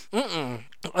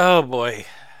 Oh boy,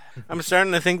 I'm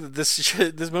starting to think that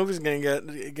this movie's going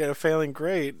to get a failing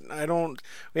grade.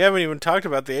 We haven't even talked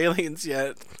about the aliens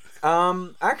yet.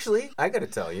 Actually, I gotta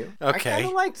tell you, okay. I kind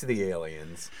of liked the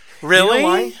aliens. Really? You know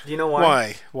why? Do you know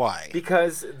why? Why?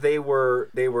 Because they were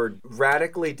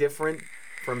radically different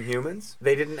from humans.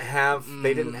 They didn't have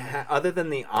other than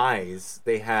the eyes,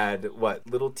 they had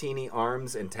little teeny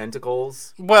arms and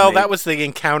tentacles. Well, that was the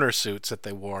encounter suits that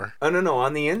they wore. Oh no,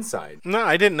 on the inside. No,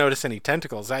 I didn't notice any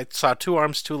tentacles. I saw 2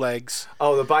 arms, 2 legs.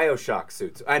 Oh, the BioShock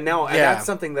suits. And that's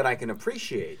something that I can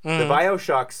appreciate. The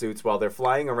BioShock suits, while they're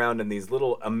flying around in these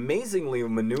little amazingly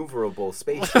maneuverable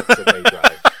spaceships that they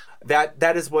drive.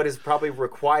 That is what is probably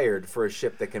required for a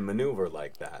ship that can maneuver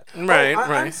like that. Right, right.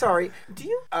 I'm sorry. Do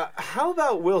you? How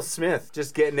about Will Smith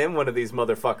just getting in one of these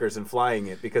motherfuckers and flying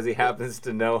it because he happens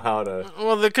to know how to?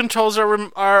 Well, the controls are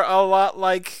a lot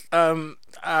like.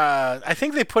 I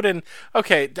think they put in.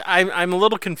 Okay, I'm a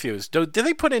little confused. Did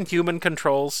they put in human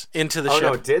controls into the ship?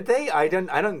 Oh no, did they? I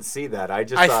didn't see that. I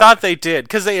thought they did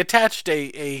because they attached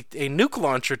a nuke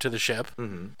launcher to the ship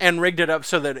and rigged it up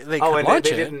so that they could launch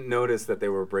it. They didn't notice that they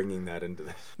were bringing that into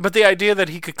this. But the idea that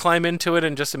he could climb into it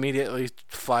and just immediately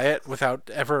fly it without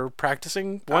ever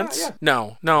practicing once? Yeah.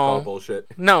 No. All bullshit.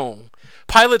 No.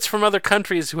 Pilots from other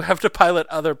countries who have to pilot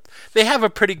they have a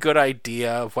pretty good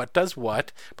idea of what does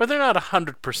what, but they're not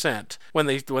 100% when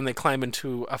they climb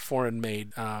into a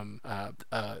foreign-made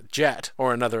jet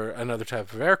or another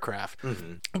type of aircraft.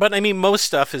 Mm-hmm. But I mean, most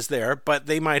stuff is there, but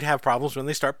they might have problems when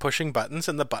they start pushing buttons,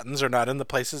 and the buttons are not in the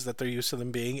places that they're used to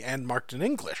them being and marked in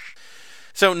English.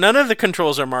 So none of the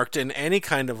controls are marked in any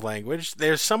kind of language.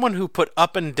 There's someone who put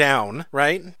up and down,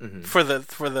 right, for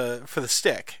the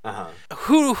stick. Uh-huh.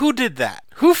 Who did that?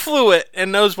 Who flew it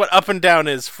and knows what up and down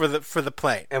is for the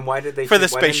plane? And why did they why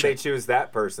didn't they choose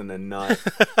that person and not?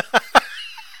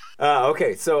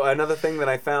 Okay, so another thing that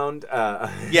I found.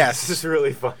 Yes, this is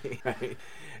really funny. Right?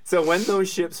 So when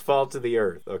those ships fall to the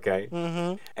Earth, okay,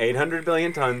 800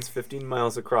 billion tons, 15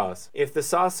 miles across. If the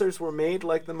saucers were made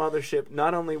like the mothership,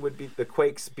 not only would the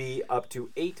quakes be up to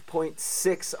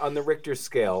 8.6 on the Richter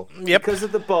scale, because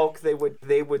of the bulk,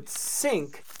 they would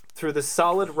sink through the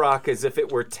solid rock as if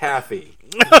it were taffy.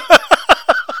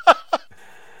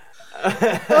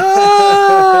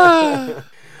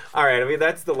 All right, I mean,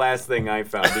 that's the last thing I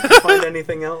found. Did you find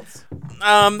anything else?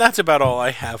 That's about all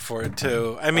I have for it,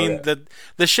 too. I mean,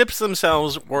 the ships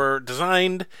themselves were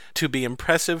designed to be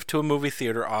impressive to a movie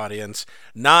theater audience,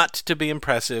 not to be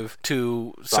impressive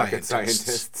to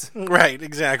scientists. Right,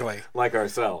 exactly. Like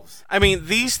ourselves. I mean,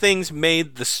 these things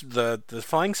made the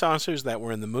flying saucers that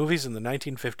were in the movies in the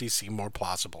 1950s seem more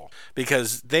plausible,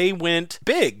 because they went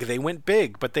big. They went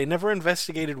big, but they never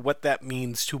investigated what that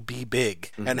means to be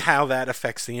big and how that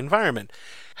affects the environment.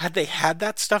 Had they had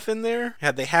that stuff in there,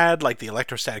 had they had like the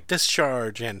electrostatic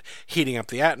discharge and heating up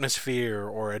the atmosphere,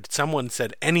 or had someone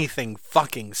said anything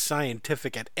fucking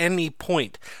scientific at any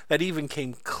point that even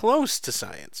came close to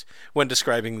science when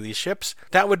describing these ships,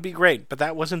 that would be great. But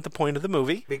that wasn't the point of the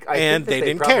movie, and they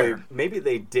didn't care. Maybe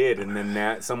they did, and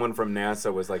then someone from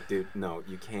NASA was like, dude, no,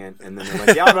 you can't. And then they're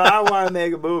like, yeah, but I want to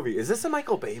make a movie. Is this a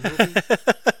Michael Bay movie?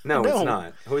 No, it's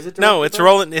not. Who is it? No, it's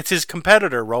Roland. It's his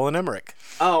competitor, Roland Emmerich.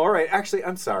 Oh, all right. Actually,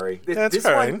 I'm sorry. That's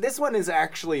fine. This one is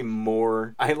actually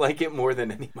more. I like it more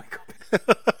than any Michael Bay.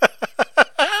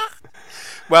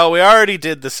 Well, we already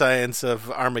did the science of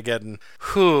Armageddon.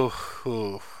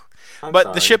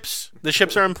 But the ships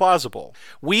are implausible.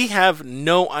 We have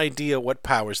no idea what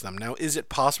powers them. Now, is it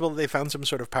possible that they found some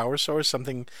sort of power source,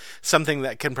 something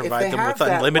that can provide them with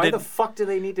unlimited? Why the fuck do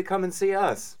they need to come and see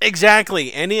us?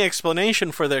 Exactly. Any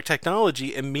explanation for their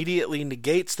technology immediately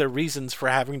negates their reasons for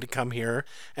having to come here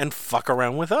and fuck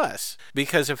around with us.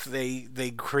 Because if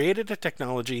they created a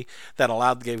technology that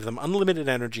gave them unlimited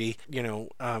energy,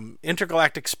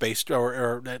 intergalactic space,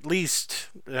 or at least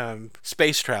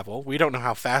space travel. We don't know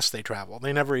how fast they travel.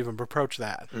 They never even approach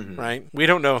that, right? We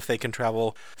don't know if they can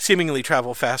seemingly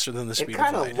travel faster than the speed of light.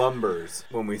 It kind of lumbers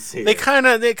when we see it. It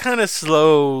kind of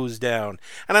slows down.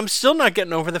 And I'm still not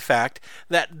getting over the fact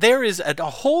that there is a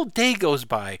whole day goes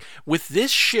by with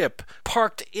this ship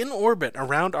parked in orbit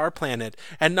around our planet,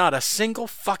 and not a single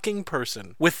fucking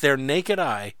person with their naked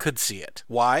eye could see it.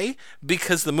 Why?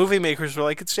 Because the movie makers were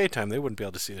like, it's daytime. They wouldn't be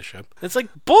able to see the ship. It's like,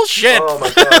 bullshit! Oh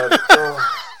my god.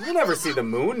 You never see the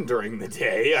moon during the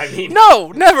day. I mean,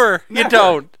 no, never. You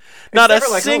don't. Not a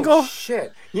single. Oh,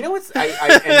 shit. You know what's?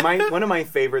 One of my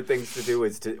favorite things to do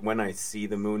is when I see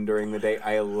the moon during the day.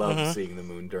 I love seeing the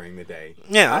moon during the day.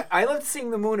 Yeah, I love seeing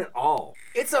the moon at all.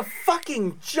 It's a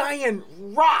fucking giant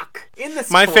rock in the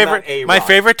sky. My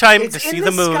favorite time to see the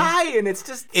moon sky, and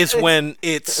it's when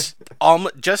it's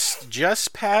almost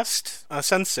just past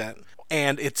sunset.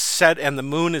 And it's set, and the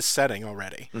moon is setting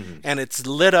already, and it's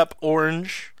lit up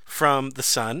orange from the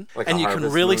sun, and you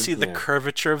can really see the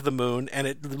curvature of the moon, and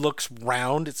it looks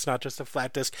round. It's not just a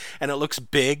flat disk, and it looks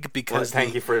big because. Well,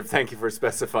 thank you for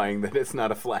specifying that it's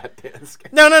not a flat disk.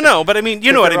 No. But I mean,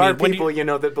 you know what I mean. There are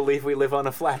people that believe we live on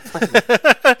a flat planet.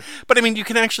 But I mean, you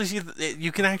can actually see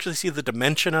the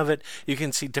dimension of it. You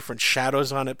can see different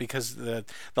shadows on it because the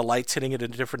light's hitting it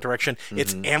in a different direction.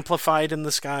 It's amplified in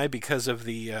the sky because of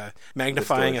the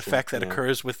magnifying effect that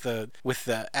occurs with the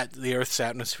Earth's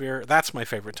atmosphere. That's my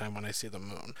favorite time when I see the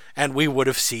moon. And we would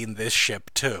have seen this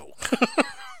ship too.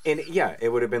 And yeah, it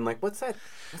would have been like, what's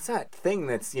that thing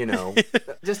that's,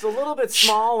 just a little bit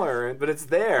smaller, but it's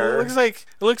there. It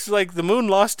looks like the moon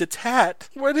lost its hat.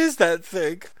 What is that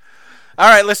thing? All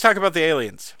right, let's talk about the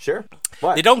aliens. Sure.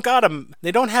 What? They don't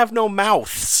have no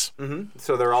mouths.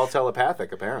 So they're all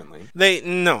telepathic, apparently.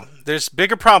 No, there's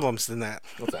bigger problems than that.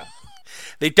 What's that?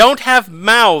 They don't have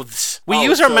mouths. We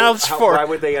use our mouths for. Why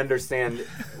would they understand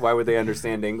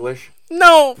English?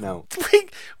 No.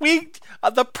 We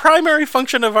the primary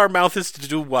function of our mouth is to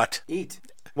do what? Eat.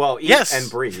 Well, eat and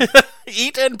breathe.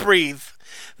 Eat and breathe.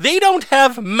 They don't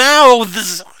have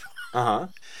mouths.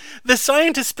 The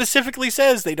scientist specifically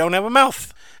says they don't have a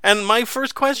mouth. And my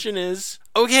first question is,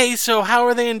 okay, so how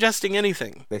are they ingesting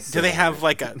anything? Do they have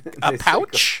like a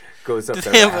pouch? Goes up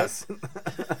their ass.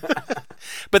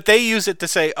 But they use it to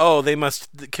say, oh, they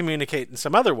must communicate in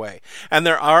some other way. And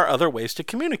there are other ways to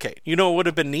communicate. You know what would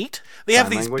have been neat? They have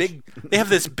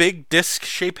this big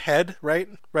disc-shaped head, right?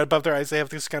 Right above their eyes, they have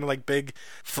this kind of like big,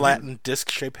 flattened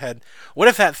disc-shaped head. What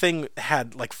if that thing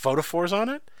had like photophores on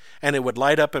it? and it would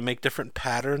light up and make different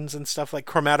patterns and stuff like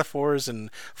chromatophores and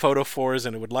photophores,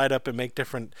 and it would light up and make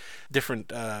different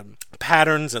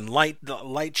patterns and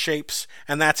light shapes,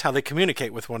 and that's how they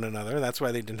communicate with one another. That's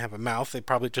why they didn't have a mouth. They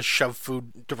probably just shoved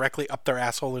food directly up their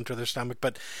asshole into their stomach,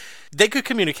 but they could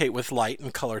communicate with light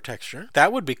and color texture.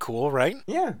 That would be cool, right?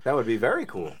 Yeah, that would be very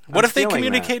cool. What if they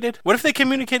communicated? What if they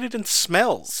communicated in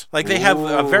smells? Like they have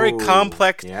a very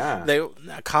complex, a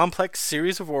complex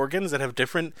series of organs that have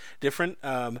different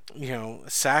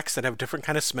sacs that have different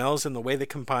kind of smells, and the way they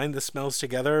combine the smells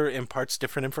together imparts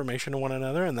different information to one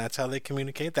another, and that's how they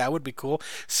communicate. That would be cool.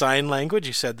 Sign language,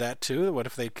 you said that too. What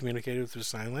if they communicated through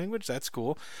sign language? That's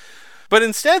cool. But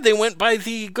instead, they went by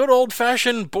the good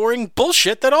old-fashioned boring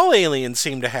bullshit that all aliens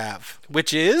seem to have,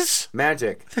 which is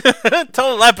magic.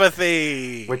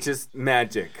 Telepathy. Which is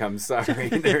magic. I'm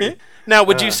sorry. Now,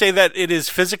 would you say that it is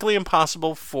physically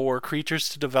impossible for creatures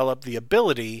to develop the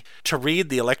ability to read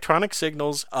the electronic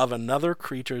signals of another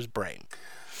creature's brain?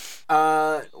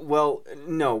 Well,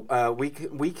 no. We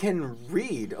can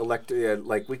read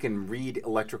we can read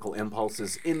electrical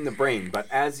impulses in the brain, but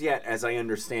as yet, as I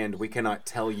understand, we cannot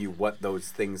tell you what those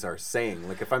things are saying.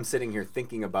 Like if I'm sitting here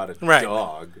thinking about a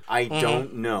dog, I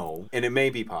don't know, and it may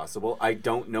be possible. I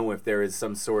don't know if there is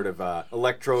some sort of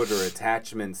electrode or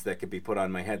attachments that could be put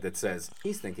on my head that says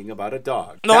he's thinking about a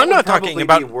dog. No, I'm not talking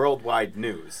about be worldwide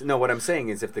news. No, what I'm saying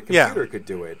is if the computer could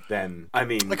do it, then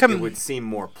it would seem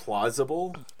more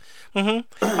plausible. Well,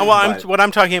 what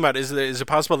I'm talking about is it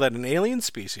possible that an alien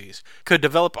species could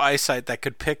develop eyesight that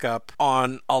could pick up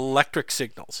on electric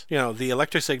signals? You know, the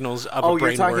electric signals of a brain working. Oh,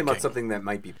 you're talking about something that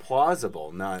might be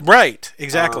plausible, not... Right,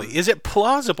 exactly. Is it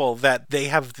plausible that they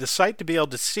have the sight to be able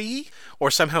to see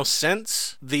or somehow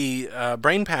sense the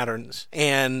brain patterns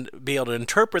and be able to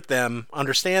interpret them,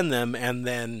 understand them, and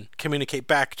then communicate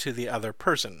back to the other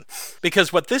person?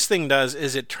 Because what this thing does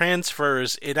is it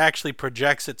actually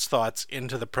projects its thoughts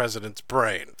into the president's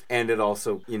brain. And it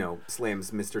also,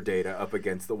 slams Mr. Data up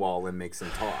against the wall and makes him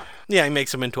talk. Yeah, he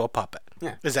makes him into a puppet.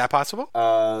 Yeah. Is that possible?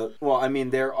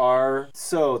 There are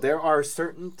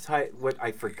certain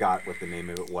I forgot what the name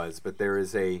of it was, but there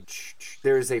is a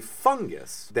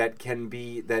fungus that can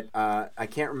be, I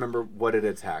can't remember what it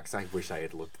attacks. I wish I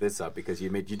had looked this up because you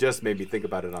just made me think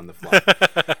about it on the fly.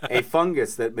 A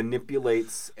fungus that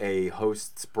manipulates a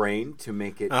host's brain to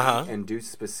make it and do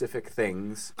specific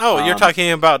things. Oh, you're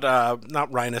talking about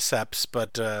not rhinoceps,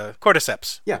 but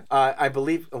cordyceps. Yeah, I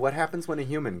believe. What happens when a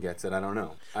human gets it? I don't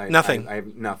know. Nothing. I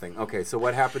have nothing. Okay, so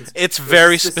what happens? It's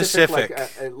very specific.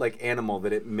 Like animal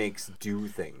that it makes do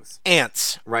things.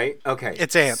 Ants. Right? Okay.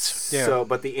 It's ants. Yeah. So,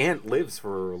 but the ant lives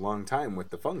for a long time with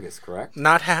the fungus, correct?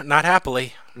 Not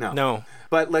happily. No.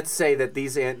 But let's say that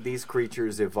these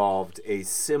creatures evolved a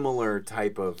similar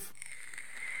type of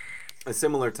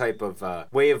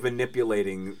way of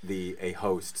manipulating a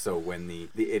host. So when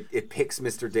it picks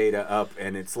Mr. Data up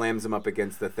and it slams him up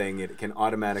against the thing, it can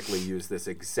automatically use this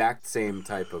exact same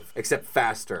type of, except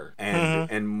faster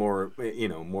and more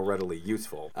more readily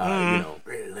useful.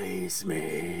 Release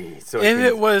me. So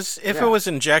if it was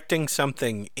injecting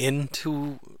something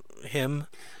into him.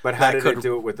 But how did it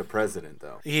do it with the president,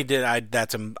 though? He did.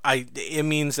 It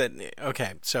means that.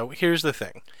 Okay, so here's the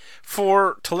thing: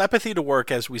 for telepathy to work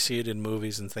as we see it in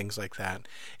movies and things like that,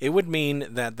 it would mean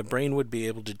that the brain would be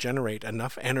able to generate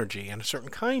enough energy and a certain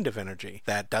kind of energy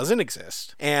that doesn't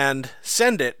exist, and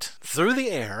send it through the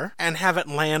air and have it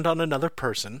land on another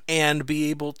person, and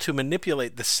be able to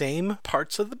manipulate the same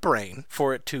parts of the brain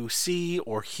for it to see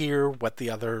or hear what the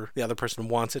other person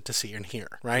wants it to see and hear.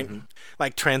 Right,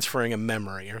 like transferring a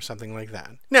memory or something like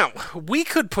that. Now, we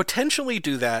could potentially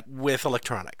do that with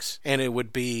electronics, and it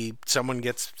would be someone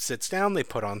sits down, they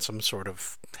put on some sort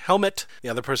of helmet, the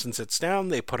other person sits down,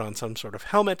 they put on some sort of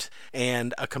helmet,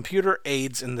 and a computer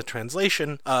aids in the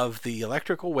translation of the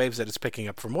electrical waves that it's picking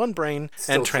up from one brain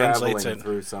and translates it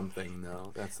through something,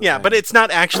 though. That's the thing. But it's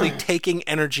not actually taking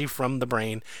energy from the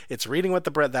brain. It's reading what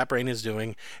that brain is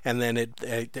doing, and then it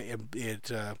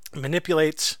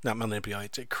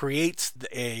creates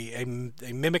a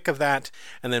mimic of that,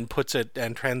 and then puts it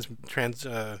and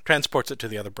transports it to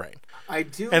the other brain.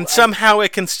 Somehow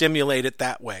it can stimulate it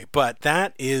that way, but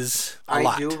that is a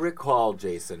lot. I do recall,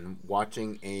 Jason,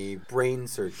 watching a brain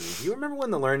surgery. Do you remember when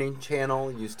the Learning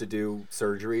Channel used to do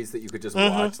surgeries that you could just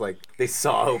watch? Like, they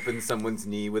saw open someone's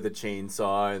knee with a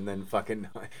chainsaw, and then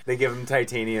they give them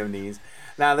titanium knees.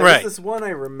 Now, there was this one I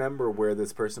remember where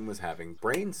this person was having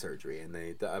brain surgery, and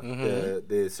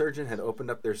the surgeon had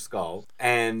opened up their skull,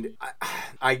 and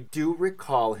I do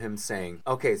recall him saying,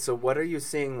 "Okay, so what are you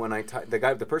seeing when I touch?"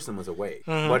 The person was awake.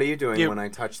 Mm-hmm. What are you doing when I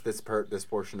touch this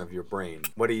portion of your brain?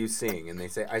 What are you seeing? And they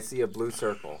say, "I see a blue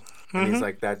circle." And he's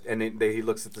like that, and he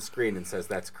looks at the screen and says,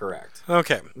 "That's correct."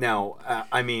 Okay. Now,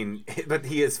 I mean, but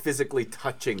he is physically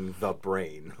touching the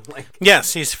brain.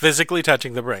 Yes, he's physically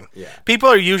touching the brain. Yeah. People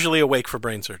are usually awake for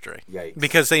brain surgery. Yikes.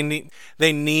 Because they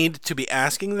need to be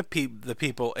asking the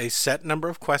people a set number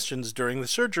of questions during the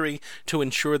surgery to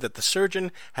ensure that the surgeon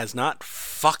has not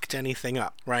fucked anything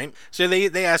up, right? So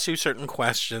they ask you certain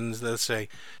questions. They'll say,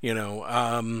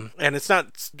 and it's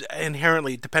not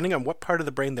inherently, depending on what part of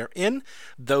the brain they're in,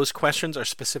 those questions are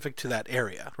specific to that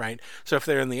area, right? So if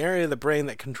they're in the area of the brain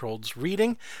that controls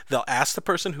reading, they'll ask the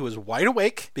person who is wide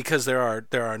awake, because there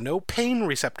are no pain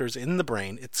receptors in the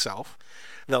brain itself.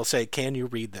 They'll say, "Can you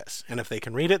read this?" And if they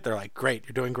can read it, they're like, "Great,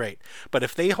 you're doing great." But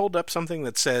if they hold up something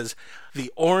that says,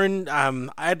 "The orange,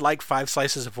 I'd like 5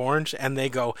 slices of orange," and they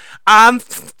go, "I'm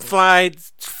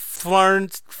Florence,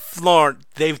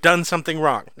 they've done something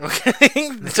wrong.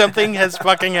 Okay, something has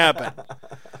fucking happened.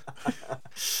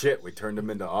 Shit, we turned him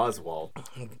into Oswald.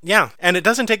 Yeah, and it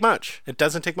doesn't take much. It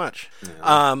doesn't take much.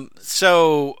 Yeah.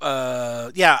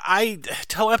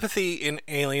 Telepathy in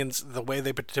Aliens, the way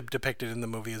they depict it in the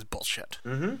movie, is bullshit.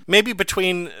 Mm-hmm. Maybe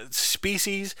between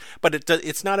species, but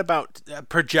it's not about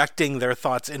projecting their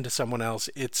thoughts into someone else.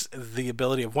 It's the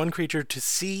ability of one creature to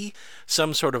see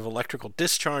some sort of electrical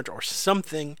discharge or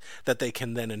something that they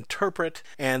can then interpret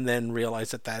and then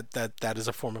realize that is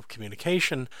a form of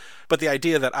communication. But the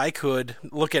idea that I could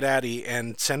look at Addie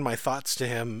and send my thoughts to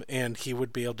him and he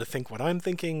would be able to think what I'm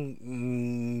thinking,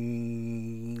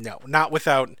 no, not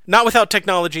without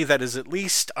technology that is at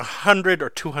least 100 or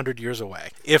 200 years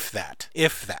away, if that.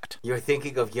 You're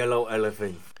thinking of Yellow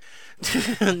Elephant.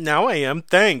 Now I am.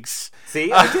 Thanks.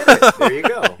 See, I did it. There you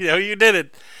go. You did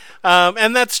it.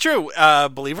 And that's true.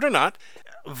 Believe it or not,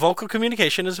 vocal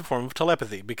communication is a form of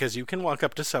telepathy, because you can walk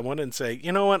up to someone and say,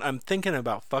 "You know what, I'm thinking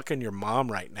about fucking your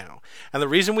mom right now." And the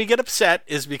reason we get upset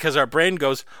is because our brain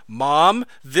goes, "Mom,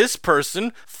 this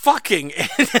person fucking,"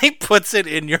 and it puts it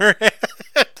in your head.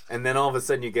 And then all of a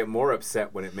sudden you get more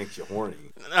upset when it makes you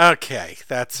horny. Okay,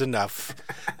 that's enough.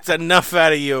 It's enough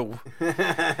out of you.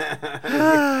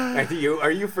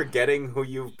 Are you forgetting who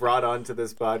you've brought onto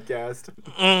this podcast?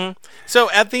 Mm. So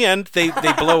at the end, they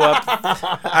blow up.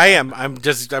 I'm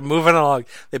moving along.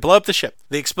 They blow up the ship.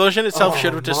 The explosion itself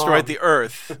should have destroyed the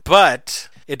Earth, but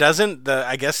it doesn't.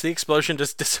 I guess the explosion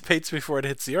just dissipates before it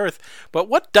hits the Earth. But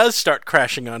what does start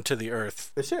crashing onto the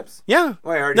Earth? The ships. Yeah.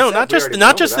 Well, not just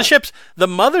the ships. The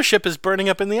mothership is burning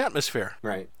up in the atmosphere.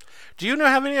 Right. Do you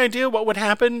have any idea what would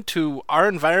happen to our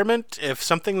environment if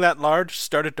something that large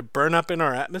started to burn up in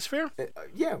our atmosphere?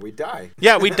 Yeah, we'd die.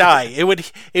 Yeah, we'd die. It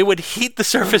would heat the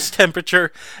surface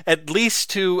temperature at least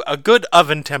to a good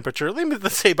oven temperature.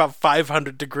 Let's say about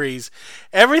 500 degrees.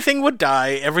 Everything would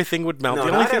die. Everything would melt. No,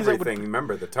 the only not thing everything.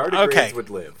 Remember, the tardigrades would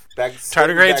live.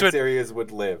 Bacteria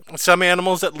would live. Some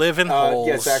animals that live in holes.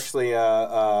 Yes, actually,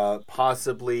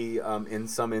 possibly in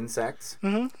some insects.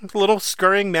 Mm-hmm. Little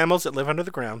scurrying mammals that live under the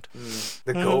ground.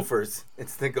 The gophers.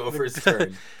 It's the gophers'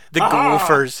 turn. The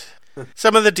gophers.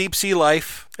 Some of the deep sea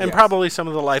life, and Yes. probably some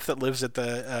of the life that lives at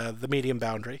the medium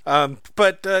boundary.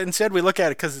 But instead, we look at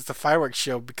it because it's a fireworks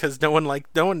show. Because no one.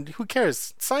 Who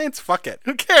cares? Science. Fuck it.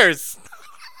 Who cares?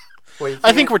 Well,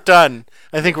 I think we're done.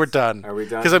 Are we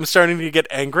done? Because I'm starting to get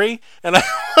angry, and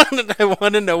I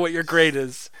want to know what your grade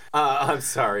is. I'm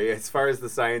sorry. As far as the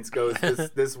science goes,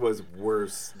 this was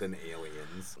worse than Aliens.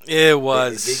 It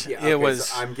was. Okay, it was.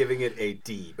 So I'm giving it a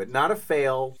D, but not a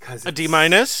fail. A D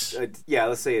minus? Yeah,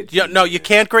 let's say a D. Yeah, no, you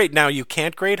can't grade. Now, you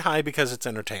can't grade high because it's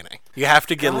entertaining. You have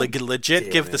to give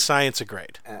the science a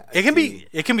grade. It can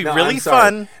be really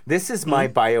fun. This is my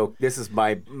This is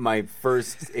my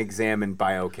first exam in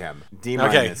biochem. D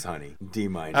minus, honey. D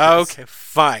minus. Okay,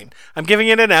 fine. I'm giving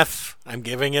it an F.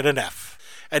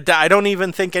 I don't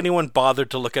even think anyone bothered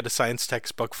to look at a science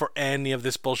textbook for any of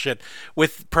this bullshit,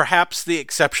 with perhaps the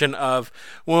exception of,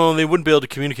 well, they wouldn't be able to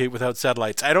communicate without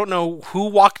satellites. I don't know who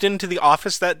walked into the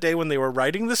office that day when they were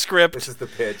writing the script. This is the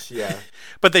pitch, yeah.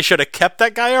 But they should have kept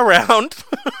that guy around.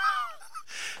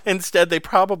 Instead, they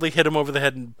probably hit him over the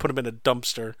head and put him in a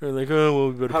dumpster. They're like, "Oh, well,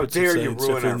 we better put some science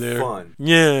stuff in there." Fun?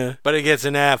 Yeah, but it gets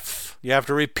an F. You have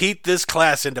to repeat this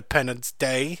class, Independence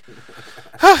Day.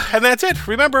 And that's it.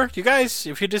 Remember, you guys,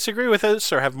 if you disagree with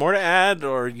us or have more to add,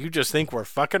 or you just think we're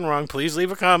fucking wrong, please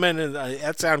leave a comment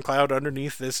at SoundCloud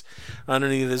underneath this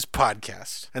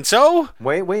podcast. And so,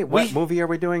 Wait, what movie are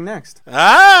we doing next?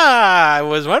 I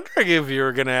was wondering if you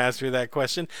were going to ask me that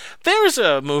question. There's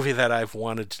a movie that I've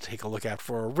wanted to take a look at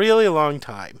for a really long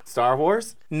time. Star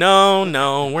Wars?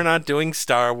 No, we're not doing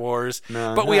Star Wars.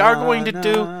 But we are going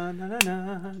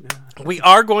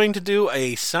to do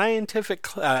a scientific,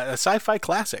 a sci-fi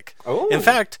classic. Oh. In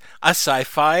fact, a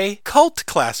sci-fi cult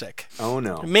classic. Oh,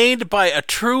 no. Made by a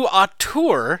true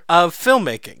auteur of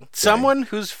filmmaking. Someone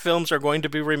whose films are going to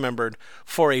be remembered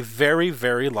for a very,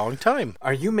 very long time.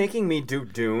 Are you making me do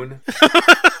Dune?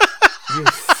 You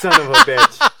son of a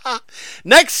bitch.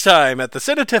 Next time at the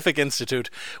Cinetific Institute,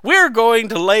 we're going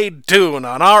to lay Dune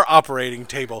on our operating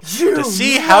table to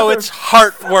see how its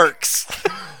heart works.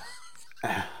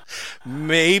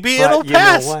 Maybe it'll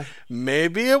pass.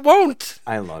 Maybe it won't.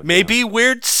 I love Maybe you.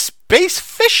 weird space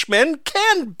fishmen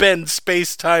can bend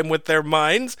space-time with their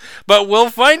minds, but we'll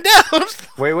find out.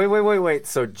 Wait.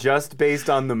 So just based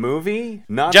on the movie?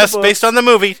 Not just the books, based on the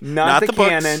movie. Not the books,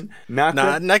 canon. Not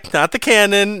the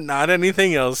canon. Not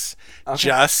anything else. Okay.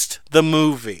 Just the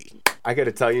movie. I got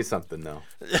to tell you something, though.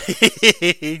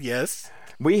 Yes.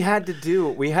 We had to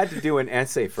do an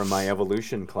essay from my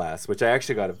evolution class, which I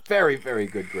actually got a very, very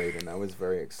good grade in. I was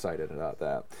very excited about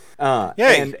that.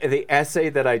 And the essay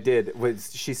that I did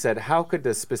was, she said, how could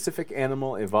a specific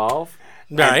animal evolve?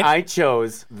 Right. And I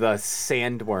chose the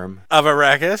sandworm. Of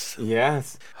Arrakis?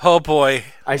 Yes. Oh, boy.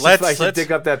 I should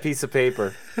dig up that piece of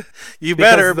paper. You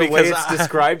better, because the way it's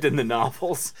described in the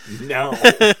novels, no.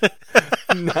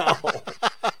 No.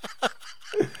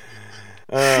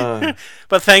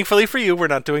 But thankfully for you, we're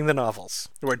not doing the novels.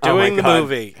 We're doing the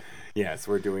movie. Yes,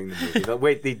 we're doing the movie.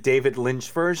 Wait, the David Lynch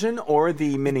version or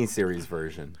the miniseries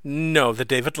version? No, the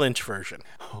David Lynch version.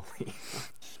 Holy.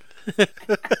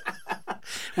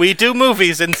 We do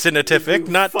movies in Cinetific,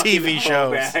 not TV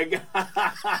shows.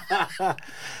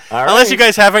 Unless you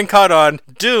guys haven't caught on,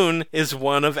 Dune is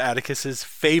one of Atticus's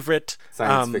favorite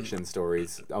science fiction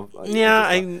stories. But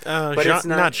it's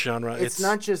not genre. It's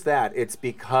not just that. It's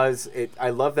because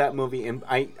I love that movie, and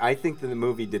I think that the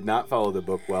movie did not follow the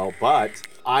book well, but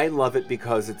I love it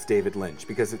because it's David Lynch.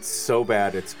 Because it's so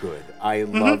bad, it's good. I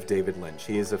love David Lynch.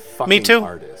 He is a fucking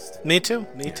artist. Me too.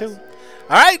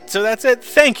 All right, so that's it.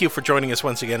 Thank you for joining us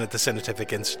once again at the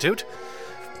Cinetific Institute.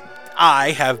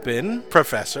 I have been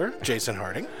Professor Jason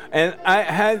Harding. And I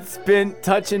has been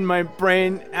touching my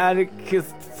brain,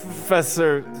 Atticus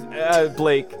Professor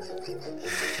Blake.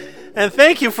 And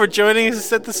thank you for joining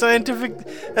us at the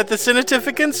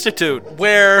Cinetific Institute,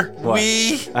 where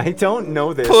I don't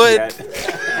know this yet.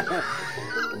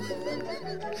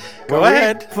 Go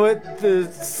ahead. Put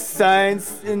the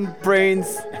science in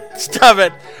brains. Stop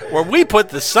it. Where we put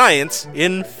the science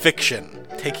in fiction.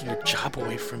 Taking your job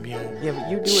away from you. Yeah, but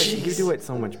you do it. You do it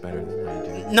so much better than I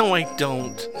do. No, I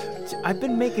don't. I've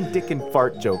been making dick and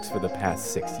fart jokes for the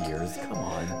past 6 years. Come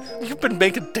on. You've been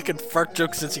making dick and fart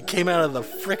jokes since you came out of the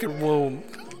frickin' womb.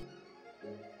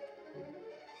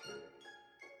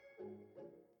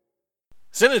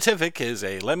 Cinetific is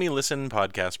a Let Me Listen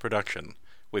podcast production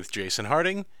with Jason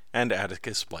Harding and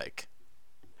Atticus Blake.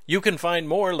 You can find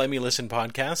more Let Me Listen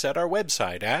podcasts at our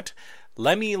website at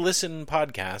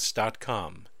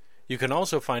LemmyListenPodcast.com. You can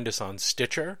also find us on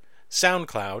Stitcher,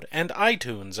 SoundCloud, and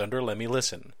iTunes under Let Me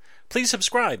Listen. Please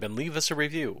subscribe and leave us a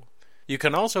review. You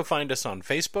can also find us on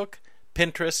Facebook,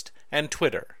 Pinterest, and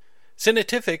Twitter.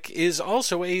 Cinetific is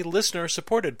also a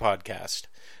listener-supported podcast.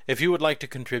 If you would like to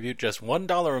contribute just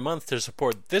 $1 a month to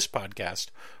support this podcast,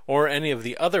 or any of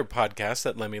the other podcasts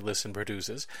that Let Me Listen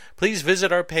produces, please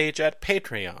visit our page at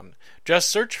Patreon. Just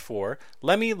search for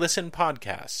Let Me Listen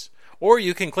Podcasts, or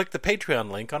you can click the Patreon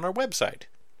link on our website.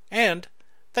 And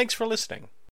thanks for listening.